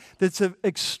about that's an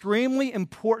extremely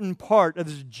important part of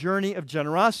this journey of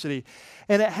generosity.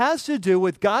 And it has to do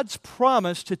with God's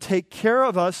promise to take care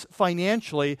of us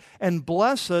financially and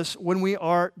bless us when we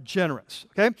are generous.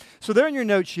 Okay? So there in your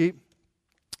note sheet,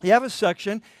 you have a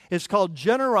section. It's called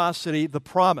Generosity, the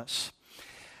Promise.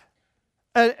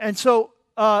 And so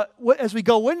as we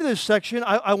go into this section,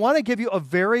 I want to give you a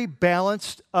very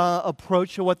balanced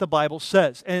approach to what the Bible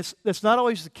says. And it's not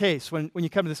always the case when you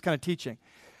come to this kind of teaching.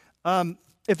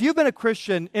 If you've been a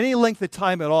Christian any length of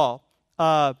time at all,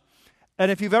 and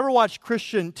if you've ever watched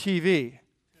Christian TV,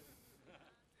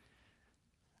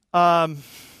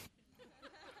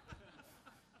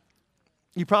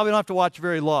 you probably don't have to watch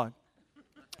very long.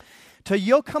 Till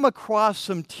you'll come across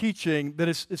some teaching that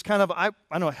is kind of, I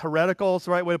don't know, heretical is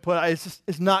the right way to put it.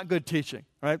 It's not good teaching,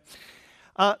 right?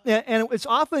 And it's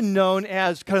often known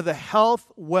as kind of the health,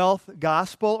 wealth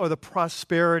gospel or the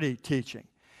prosperity teaching.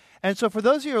 And so for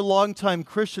those of you who are longtime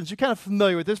Christians, you're kind of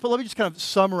familiar with this, but let me just kind of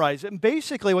summarize it. And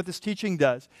basically what this teaching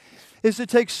does is it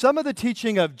takes some of the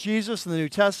teaching of Jesus in the New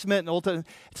Testament and Old Testament,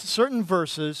 certain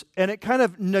verses, and it kind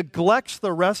of neglects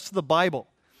the rest of the Bible.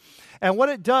 And what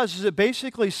it does is it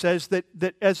basically says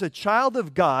that as a child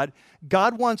of God,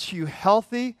 God wants you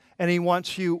healthy and He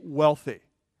wants you wealthy.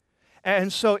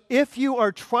 And so if you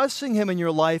are trusting Him in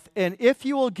your life, and if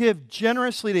you will give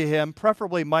generously to Him,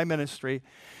 preferably my ministry,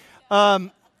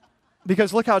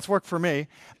 because look how it's worked for me,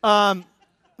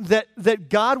 that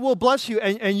God will bless you,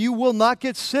 and you will not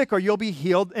get sick, or you'll be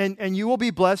healed, and you will be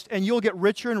blessed, and you'll get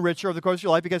richer and richer over the course of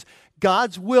your life, because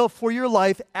God's will for your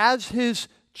life as His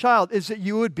child is that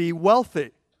you would be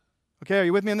wealthy. Okay, are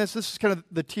you with me on this? This is kind of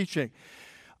the teaching.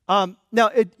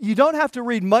 Now, you don't have to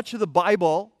read much of the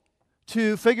Bible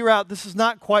to figure out this is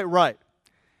not quite right.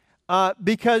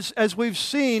 Because as we've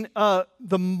seen,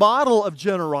 the model of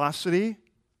generosity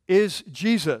is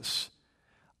Jesus.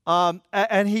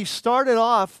 And He started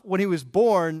off when He was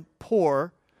born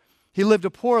poor. He lived a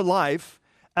poor life.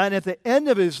 And at the end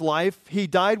of His life, He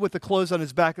died with the clothes on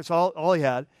His back. That's all He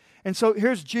had. And so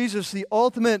here's Jesus, the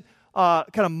ultimate kind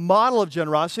of model of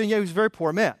generosity. And yet He was a very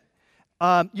poor man.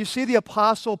 You see the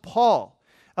Apostle Paul,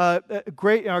 our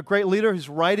great leader who's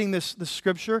writing this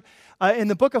scripture. In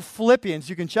the book of Philippians,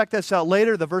 you can check this out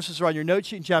later. The verses are on your note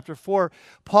sheet in chapter 4.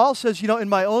 Paul says, in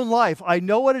my own life, I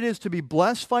know what it is to be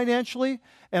blessed financially,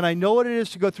 and I know what it is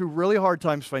to go through really hard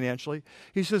times financially.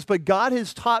 He says, but God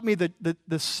has taught me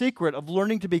the secret of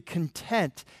learning to be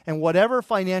content in whatever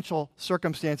financial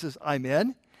circumstances I'm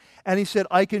in. And he said,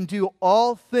 I can do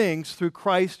all things through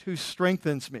Christ who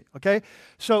strengthens me, okay?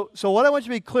 So what I want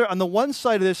you to be clear, on the one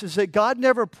side of this is that God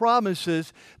never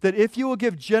promises that if you will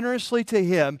give generously to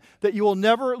Him, that you will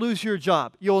never lose your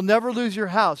job. You will never lose your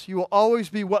house. You will always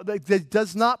be what, that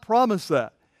does not promise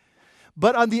that.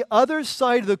 But on the other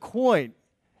side of the coin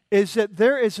is that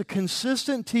there is a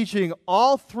consistent teaching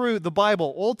all through the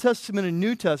Bible, Old Testament and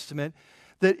New Testament,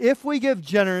 that if we give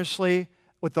generously,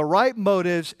 with the right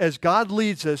motives as God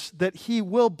leads us, that He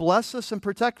will bless us and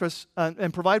protect us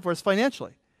and provide for us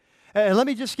financially. And let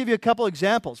me just give you a couple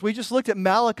examples. We just looked at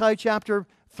Malachi chapter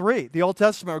 3, the Old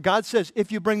Testament, where God says,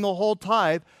 if you bring the whole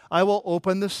tithe, I will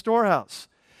open the storehouse.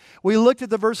 We looked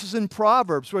at the verses in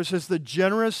Proverbs where it says, the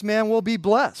generous man will be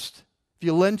blessed. If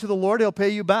you lend to the Lord, He'll pay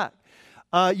you back.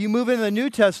 You move into the New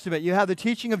Testament, you have the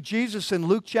teaching of Jesus in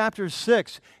Luke chapter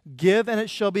 6, give and it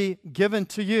shall be given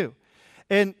to you.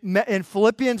 In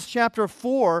Philippians chapter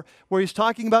 4, where he's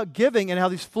talking about giving and how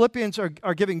these Philippians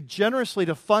are giving generously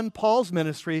to fund Paul's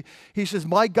ministry, he says,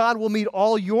 my God will meet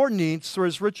all your needs through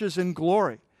His riches and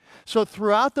glory. So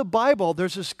throughout the Bible,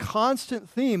 there's this constant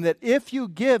theme that if you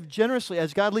give generously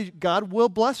as God leads, God will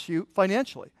bless you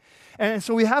financially. And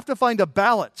so we have to find a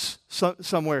balance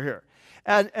somewhere here.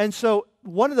 And so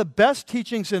one of the best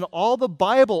teachings in all the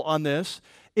Bible on this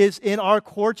is in our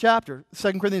core chapter,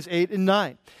 2 Corinthians 8 and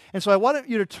 9. And so I want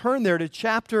you to turn there to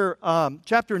chapter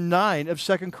 9 of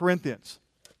 2 Corinthians.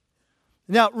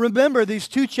 Now, remember, these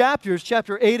two chapters,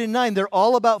 chapter 8 and 9, they're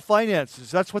all about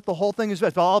finances. That's what the whole thing is about.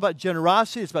 It's all about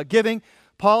generosity. It's about giving.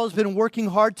 Paul has been working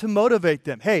hard to motivate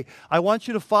them. Hey, I want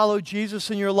you to follow Jesus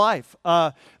in your life.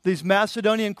 These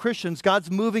Macedonian Christians,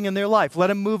 God's moving in their life. Let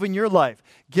Him move in your life.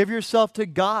 Give yourself to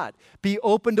God. Be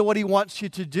open to what He wants you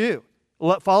to do.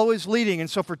 Follow His leading. And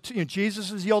so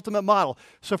Jesus is the ultimate model.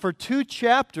 So for 2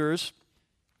 chapters,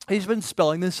 he's been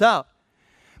spelling this out.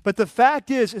 But the fact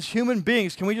is, as human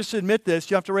beings, can we just admit this?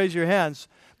 You have to raise your hands.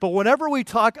 But whenever we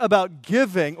talk about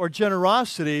giving or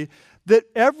generosity, that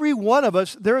every one of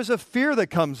us, there is a fear that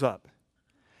comes up.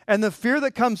 And the fear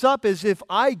that comes up is if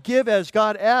I give as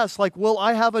God asks, like, will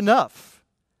I have enough?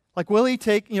 Like, will He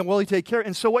take care?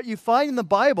 And so what you find in the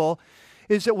Bible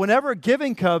is that whenever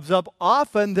giving comes up,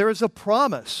 often there is a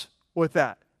promise with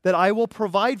that I will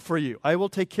provide for you. I will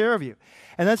take care of you.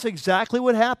 And that's exactly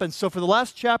what happens. So for the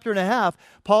last chapter and a half,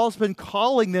 Paul's been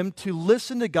calling them to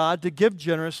listen to God, to give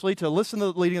generously, to listen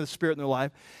to the leading of the Spirit in their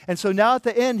life. And so now at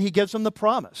the end, he gives them the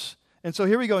promise. And so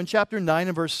here we go in chapter 9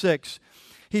 and verse 6.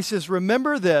 He says,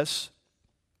 remember this,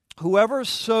 whoever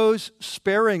sows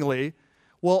sparingly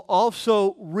will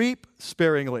also reap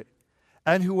sparingly.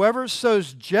 And whoever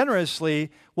sows generously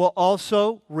will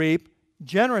also reap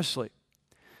generously.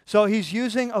 So he's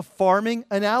using a farming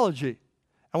analogy.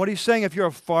 And what he's saying, if you're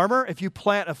a farmer, if you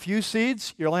plant a few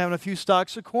seeds, you're only having a few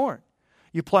stalks of corn.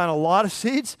 You plant a lot of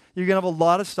seeds, you're going to have a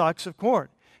lot of stalks of corn.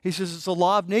 He says it's a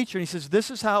law of nature. And he says this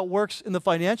is how it works in the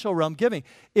financial realm, giving.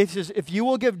 It says if you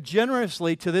will give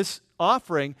generously to this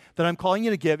offering that I'm calling you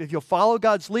to give, if you'll follow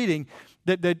God's leading,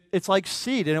 that it's like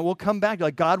seed and it will come back.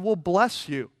 Like God will bless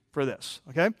you for this,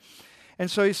 okay? And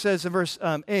so he says in verse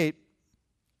 8,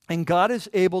 and God is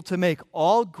able to make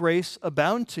all grace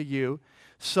abound to you,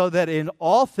 so that in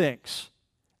all things,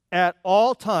 at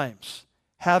all times,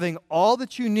 having all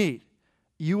that you need,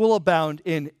 you will abound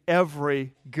in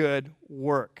every good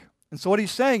work. And so what he's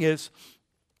saying is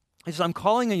I'm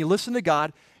calling on you, listen to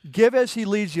God, give as he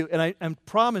leads you, and I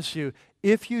promise you,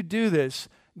 if you do this,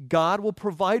 God will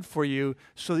provide for you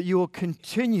so that you will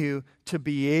continue to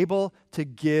be able to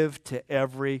give to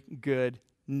every good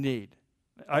need.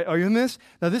 Are you in this?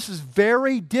 Now, this is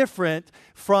very different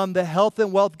from the health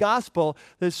and wealth gospel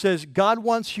that says God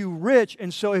wants you rich,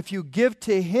 and so if you give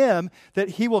to him, that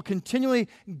he will continually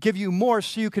give you more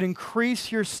so you can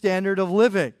increase your standard of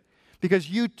living.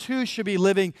 Because you too should be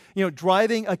living,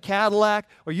 driving a Cadillac,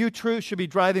 or you too should be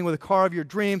driving with a car of your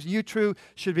dreams. You too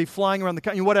should be flying around the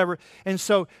country, whatever. And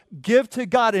so give to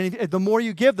God, and the more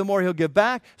you give, the more he'll give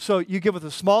back. So you give with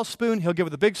a small spoon, he'll give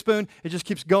with a big spoon. It just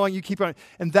keeps going, you keep going.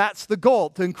 And that's the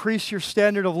goal, to increase your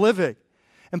standard of living.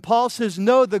 And Paul says,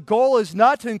 no, the goal is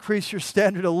not to increase your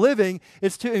standard of living,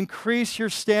 it's to increase your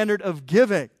standard of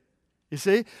giving. You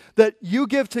see? That you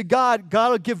give to God, God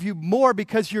will give you more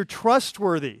because you're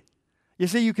trustworthy. You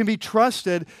see, you can be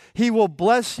trusted. He will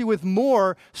bless you with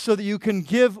more so that you can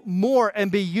give more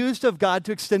and be used of God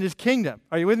to extend his kingdom.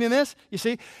 Are you with me in this? You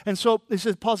see? And so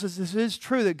Paul says this is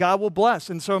true that God will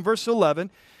bless. And so in verse 11,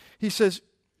 he says,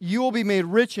 you will be made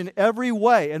rich in every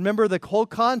way. And remember, the whole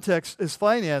context is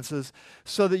finances,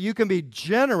 so that you can be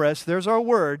generous. There's our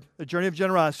word, the journey of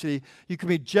generosity. You can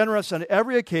be generous on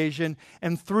every occasion,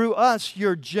 and through us,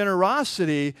 your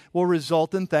generosity will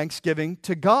result in thanksgiving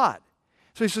to God.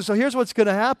 So he says, so here's what's going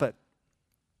to happen.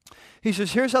 He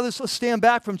says, here's how this, let's stand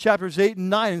back from chapters 8 and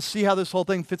 9 and see how this whole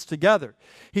thing fits together.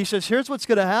 He says, here's what's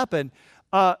going to happen.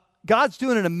 God's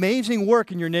doing an amazing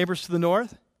work in your neighbors to the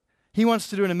north. He wants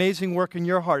to do an amazing work in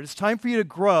your heart. It's time for you to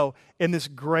grow in this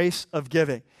grace of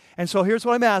giving. And so here's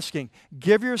what I'm asking.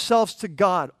 Give yourselves to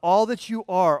God, all that you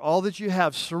are, all that you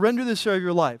have. Surrender this area of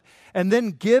your life. And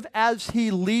then give as he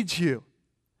leads you.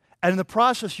 And in the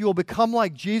process, you will become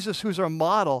like Jesus, who's our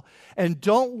model. And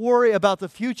don't worry about the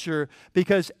future,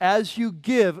 because as you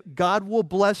give, God will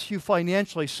bless you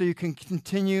financially so you can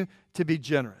continue to be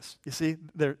generous. You see,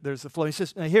 there's the flow. He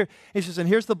says, and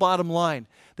here's the bottom line.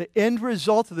 The end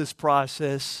result of this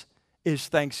process is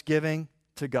thanksgiving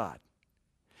to God.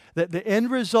 The end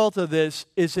result of this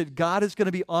is that God is going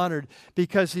to be honored,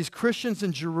 because these Christians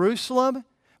in Jerusalem,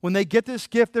 when they get this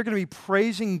gift, they're going to be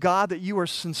praising God that you are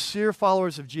sincere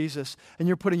followers of Jesus and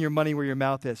you're putting your money where your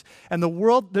mouth is. And the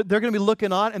world, they're going to be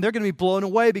looking on and they're going to be blown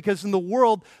away, because in the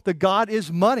world, the God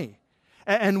is money.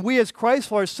 And we as Christ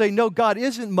followers say, no, God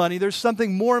isn't money. There's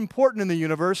something more important in the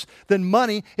universe than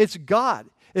money. It's God.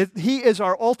 He is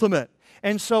our ultimate.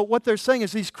 And so what they're saying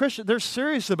is these Christians, they're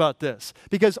serious about this,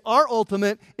 because our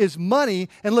ultimate is money,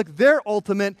 and look, their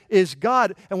ultimate is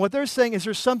God. And what they're saying is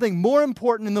there's something more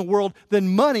important in the world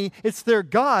than money. It's their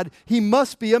God. He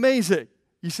must be amazing,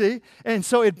 you see? And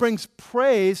so it brings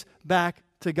praise back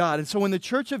to God. And so when the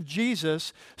Church of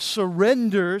Jesus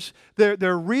surrenders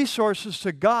their resources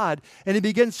to God, and he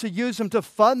begins to use them to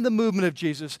fund the movement of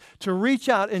Jesus, to reach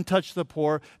out and touch the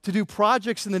poor, to do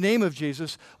projects in the name of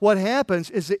Jesus, what happens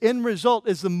is the end result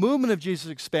is the movement of Jesus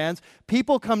expands,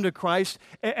 people come to Christ,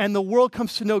 and the world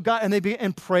comes to know God,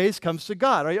 and praise comes to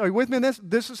God. Are you with me in this?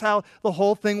 This is how the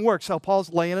whole thing works, how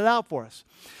Paul's laying it out for us.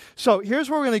 So here's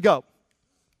where we're going to go.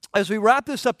 As we wrap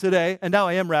this up today, and now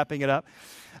I am wrapping it up,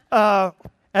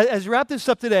 as we wrap this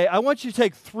up today, I want you to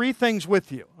take 3 things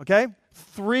with you, okay?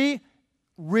 3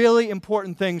 really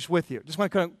important things with you. Just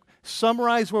want to kind of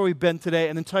summarize where we've been today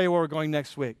and then tell you where we're going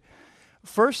next week.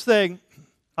 First thing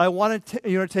I want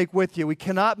to take with you, we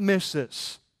cannot miss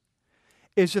this,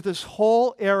 is that this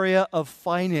whole area of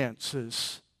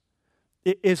finances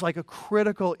is like a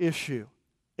critical issue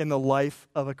in the life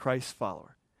of a Christ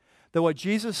follower. That what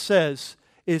Jesus says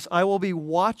is, I will be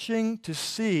watching to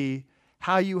see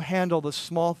how you handle the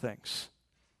small things.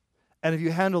 And if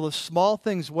you handle the small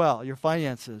things well, your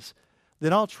finances,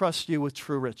 then I'll trust you with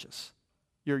true riches.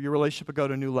 Your relationship will go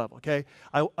to a new level, okay?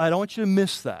 I don't want you to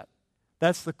miss that.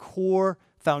 That's the core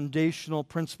foundational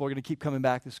principle. We're going to keep coming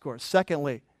back to this course.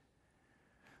 Secondly,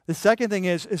 the second thing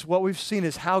is what we've seen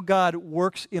is how God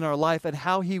works in our life and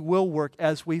how he will work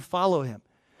as we follow him.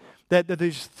 That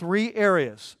there's 3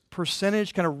 areas: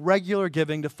 percentage, kind of regular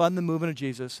giving to fund the movement of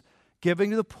Jesus,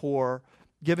 giving to the poor,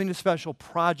 giving to special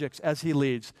projects as he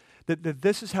leads, that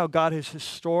this is how God has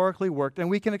historically worked, and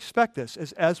we can expect this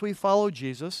as we follow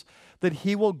Jesus, that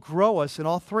he will grow us in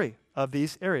all 3 of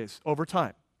these areas over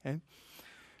time. Okay?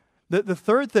 The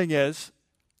third thing is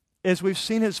we've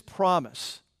seen his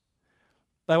promise.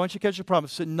 I want you to catch the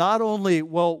promise that not only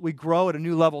will we grow at a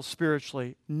new level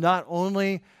spiritually, not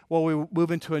only will we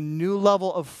move into a new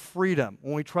level of freedom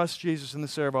when we trust Jesus in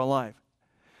this area of our life,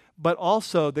 but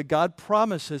also that God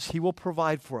promises He will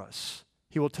provide for us.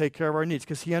 He will take care of our needs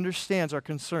because He understands our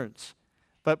concerns.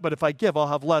 But if I give, I'll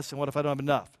have less, and what if I don't have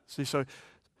enough? See, so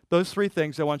those three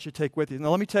things I want you to take with you. Now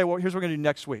let me tell you here's what we're going to do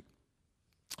next week.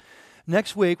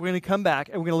 Next week, we're going to come back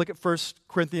and we're going to look at 1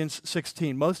 Corinthians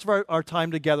 16. Most of our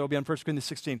time together will be on 1 Corinthians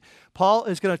 16. Paul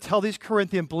is going to tell these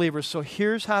Corinthian believers, so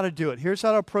here's how to do it. Here's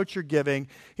how to approach your giving.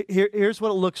 Here's what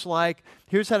it looks like.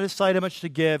 Here's how to decide how much to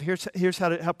give. Here's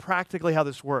how practically how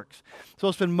this works. So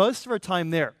we'll spend most of our time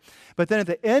there. But then at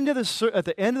the end of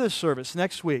the service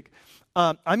next week,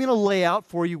 I'm going to lay out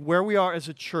for you where we are as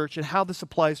a church and how this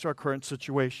applies to our current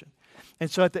situation. And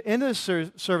so at the end of the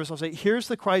service, I'll say, here's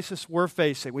the crisis we're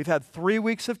facing. We've had 3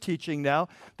 weeks of teaching now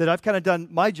that I've kind of done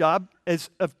my job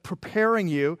as of preparing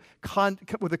you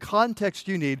with the context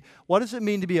you need. What does it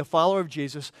mean to be a follower of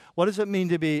Jesus? What does it mean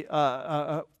to be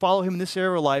follow Him in this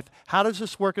area of life? How does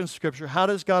this work in Scripture? How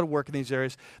does God work in these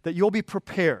areas? That you'll be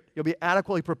prepared. You'll be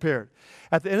adequately prepared.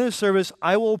 At the end of the service,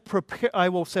 I will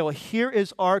say, well, here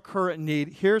is our current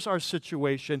need. Here's our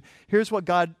situation. Here's what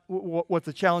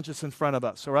the challenge is in front of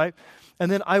us, all right?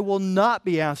 And then I will not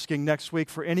be asking next week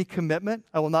for any commitment.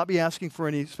 I will not be asking for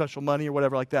any special money or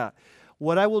whatever like that.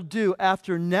 What I will do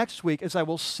after next week is I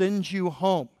will send you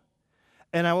home.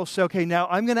 And I will say, okay, now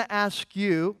I'm going to ask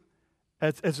you,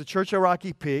 as a church at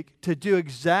Rocky Peak, to do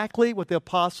exactly what the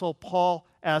Apostle Paul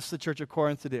asked the church of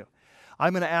Corinth to do.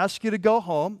 I'm going to ask you to go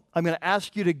home. I'm going to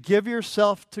ask you to give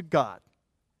yourself to God.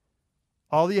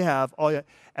 All you have.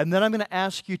 And then I'm going to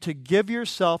ask you to give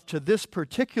yourself to this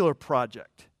particular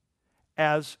project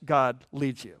as God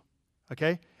leads you.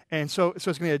 Okay? And so it's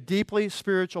going to be a deeply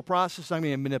spiritual process. I'm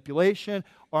going to be manipulation,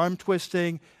 arm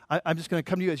twisting. I'm just going to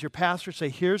come to you as your pastor, say,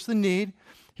 here's the need.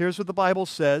 Here's what the Bible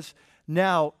says.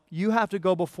 Now, you have to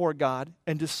go before God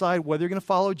and decide whether you're going to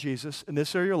follow Jesus in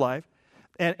this area of your life.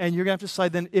 And you're going to have to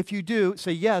decide then, if you do,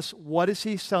 say, yes, what is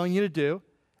He telling you to do?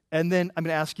 And then I'm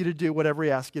going to ask you to do whatever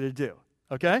He asks you to do.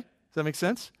 Okay? Does that make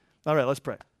sense? All right, let's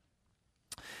pray.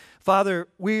 Father,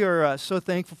 we are so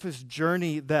thankful for this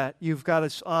journey that you've got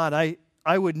us on.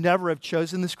 I would never have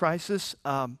chosen this crisis.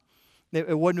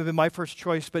 It wouldn't have been my first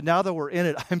choice, but now that we're in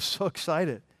it, I'm so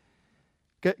excited.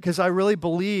 Because I really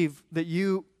believe that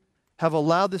you have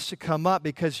allowed this to come up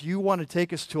because you want to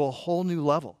take us to a whole new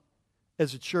level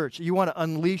as a church. You want to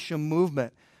unleash a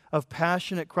movement of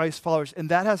passionate Christ followers, and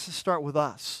that has to start with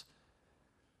us.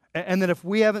 And that if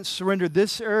we haven't surrendered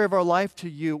this area of our life to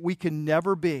you, we can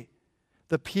never be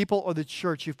the people or the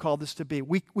church you've called us to be.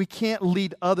 We can't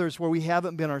lead others where we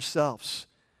haven't been ourselves.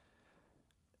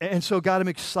 And so, God, I'm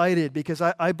excited because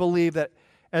I believe that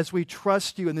as we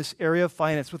trust you in this area of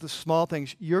finance with the small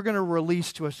things, you're going to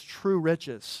release to us true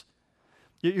riches.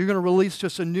 You're going to release to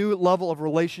us a new level of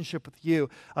relationship with you,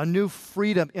 a new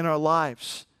freedom in our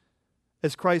lives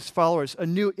as Christ's followers, a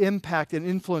new impact and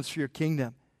influence for your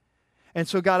kingdom. And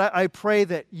so, God, I pray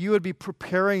that you would be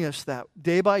preparing us that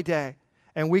day by day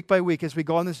and week by week as we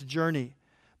go on this journey,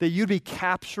 that you'd be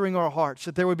capturing our hearts,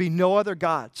 that there would be no other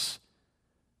gods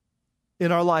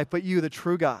in our life but you, the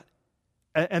true God,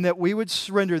 and that we would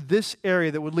surrender this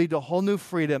area that would lead to a whole new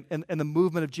freedom and the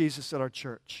movement of Jesus at our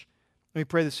church. Let me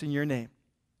pray this in your name.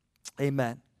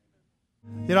 Amen.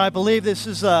 You know, I believe this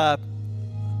is a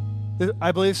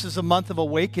month of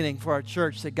awakening for our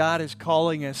church, that God is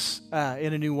calling us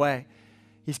in a new way.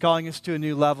 He's calling us to a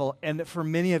new level. And for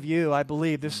many of you, I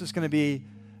believe this is going to be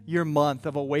your month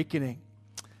of awakening.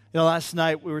 You know, last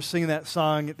night we were singing that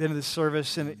song at the end of the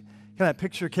service, and kind of that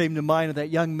picture came to mind of that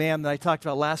young man that I talked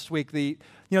about last week.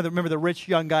 Remember the rich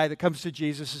young guy that comes to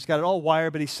Jesus, has got it all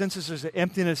wired, but he senses there's an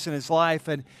emptiness in his life,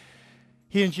 and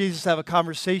he and Jesus have a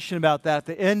conversation about that. At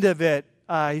the end of it,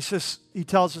 he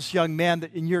tells this young man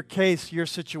that in your case, your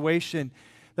situation,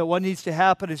 that what needs to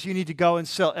happen is you need to go and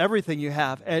sell everything you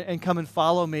have and come and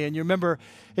follow me. And you remember,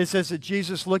 it says that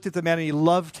Jesus looked at the man and he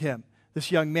loved him,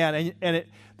 this young man.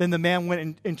 Then the man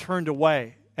went and turned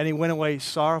away, and he went away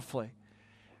sorrowfully.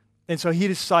 And so he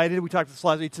decided, we talked this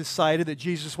last week, he decided that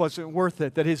Jesus wasn't worth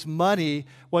it, that his money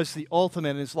was the ultimate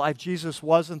in his life. Jesus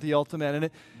wasn't the ultimate. And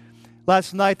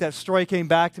last night, that story came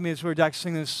back to me as we were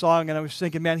singing this song, and I was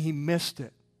thinking, man, he missed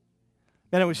it.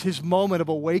 Man, it was his moment of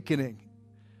awakening.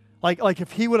 Like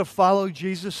if he would have followed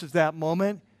Jesus at that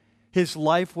moment, his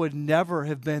life would never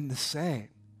have been the same.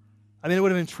 I mean, it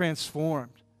would have been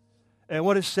transformed. And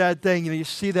what a sad thing. You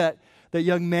see that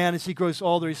young man as he grows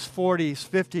older, he's 40, he's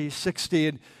 50, he's 60,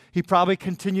 and he probably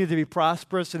continued to be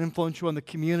prosperous and influential in the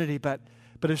community, but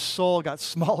his soul got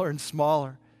smaller and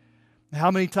smaller. How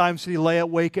many times did he lay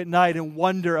awake at night and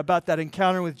wonder about that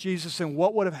encounter with Jesus and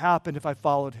what would have happened if I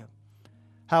followed him?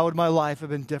 How would my life have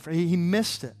been different? He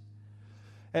missed it.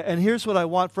 And here's what I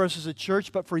want for us as a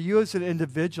church, but for you as an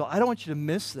individual, I don't want you to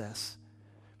miss this.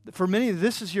 For many,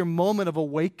 this is your moment of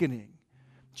awakening.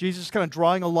 Jesus is kind of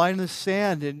drawing a line in the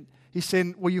sand, and he's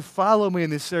saying, will you follow me in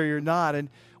this area or not? And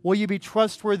will you be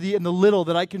trustworthy in the little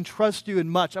that I can trust you in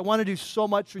much? I want to do so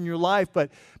much in your life, but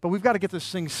we've got to get this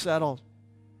thing settled.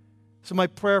 So my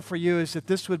prayer for you is that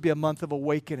this would be a month of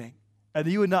awakening, and that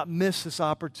you would not miss this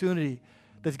opportunity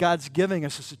that God's giving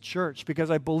us as a church, because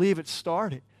I believe it's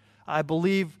starting. I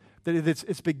believe that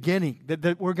it's beginning,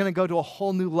 that we're going to go to a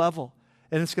whole new level,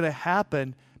 and it's going to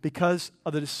happen because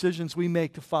of the decisions we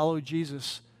make to follow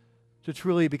Jesus, to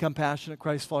truly become passionate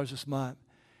Christ followers this month.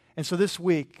 And so this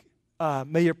week,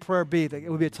 may your prayer be that it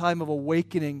would be a time of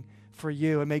awakening for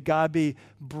you, and may God be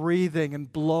breathing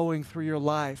and blowing through your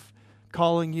life,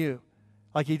 calling you,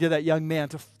 like he did that young man,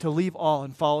 to leave all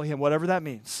and follow him, whatever that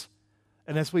means.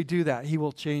 And as we do that, he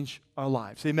will change our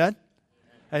lives. Amen?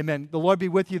 Amen. The Lord be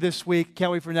with you this week.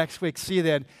 Can't wait for next week. See you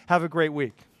then. Have a great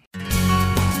week.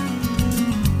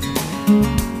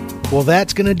 Well,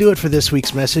 that's going to do it for this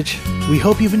week's message. We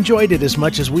hope you've enjoyed it as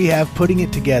much as we have putting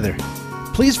it together.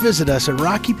 Please visit us at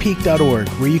rockypeak.org,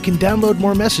 where you can download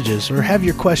more messages or have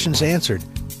your questions answered.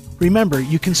 Remember,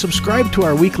 you can subscribe to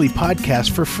our weekly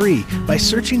podcast for free by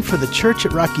searching for The Church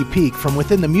at Rocky Peak from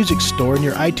within the music store in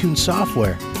your iTunes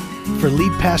software. For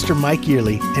lead pastor Mike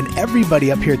Yearley and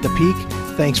everybody up here at the Peak,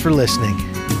 thanks for listening.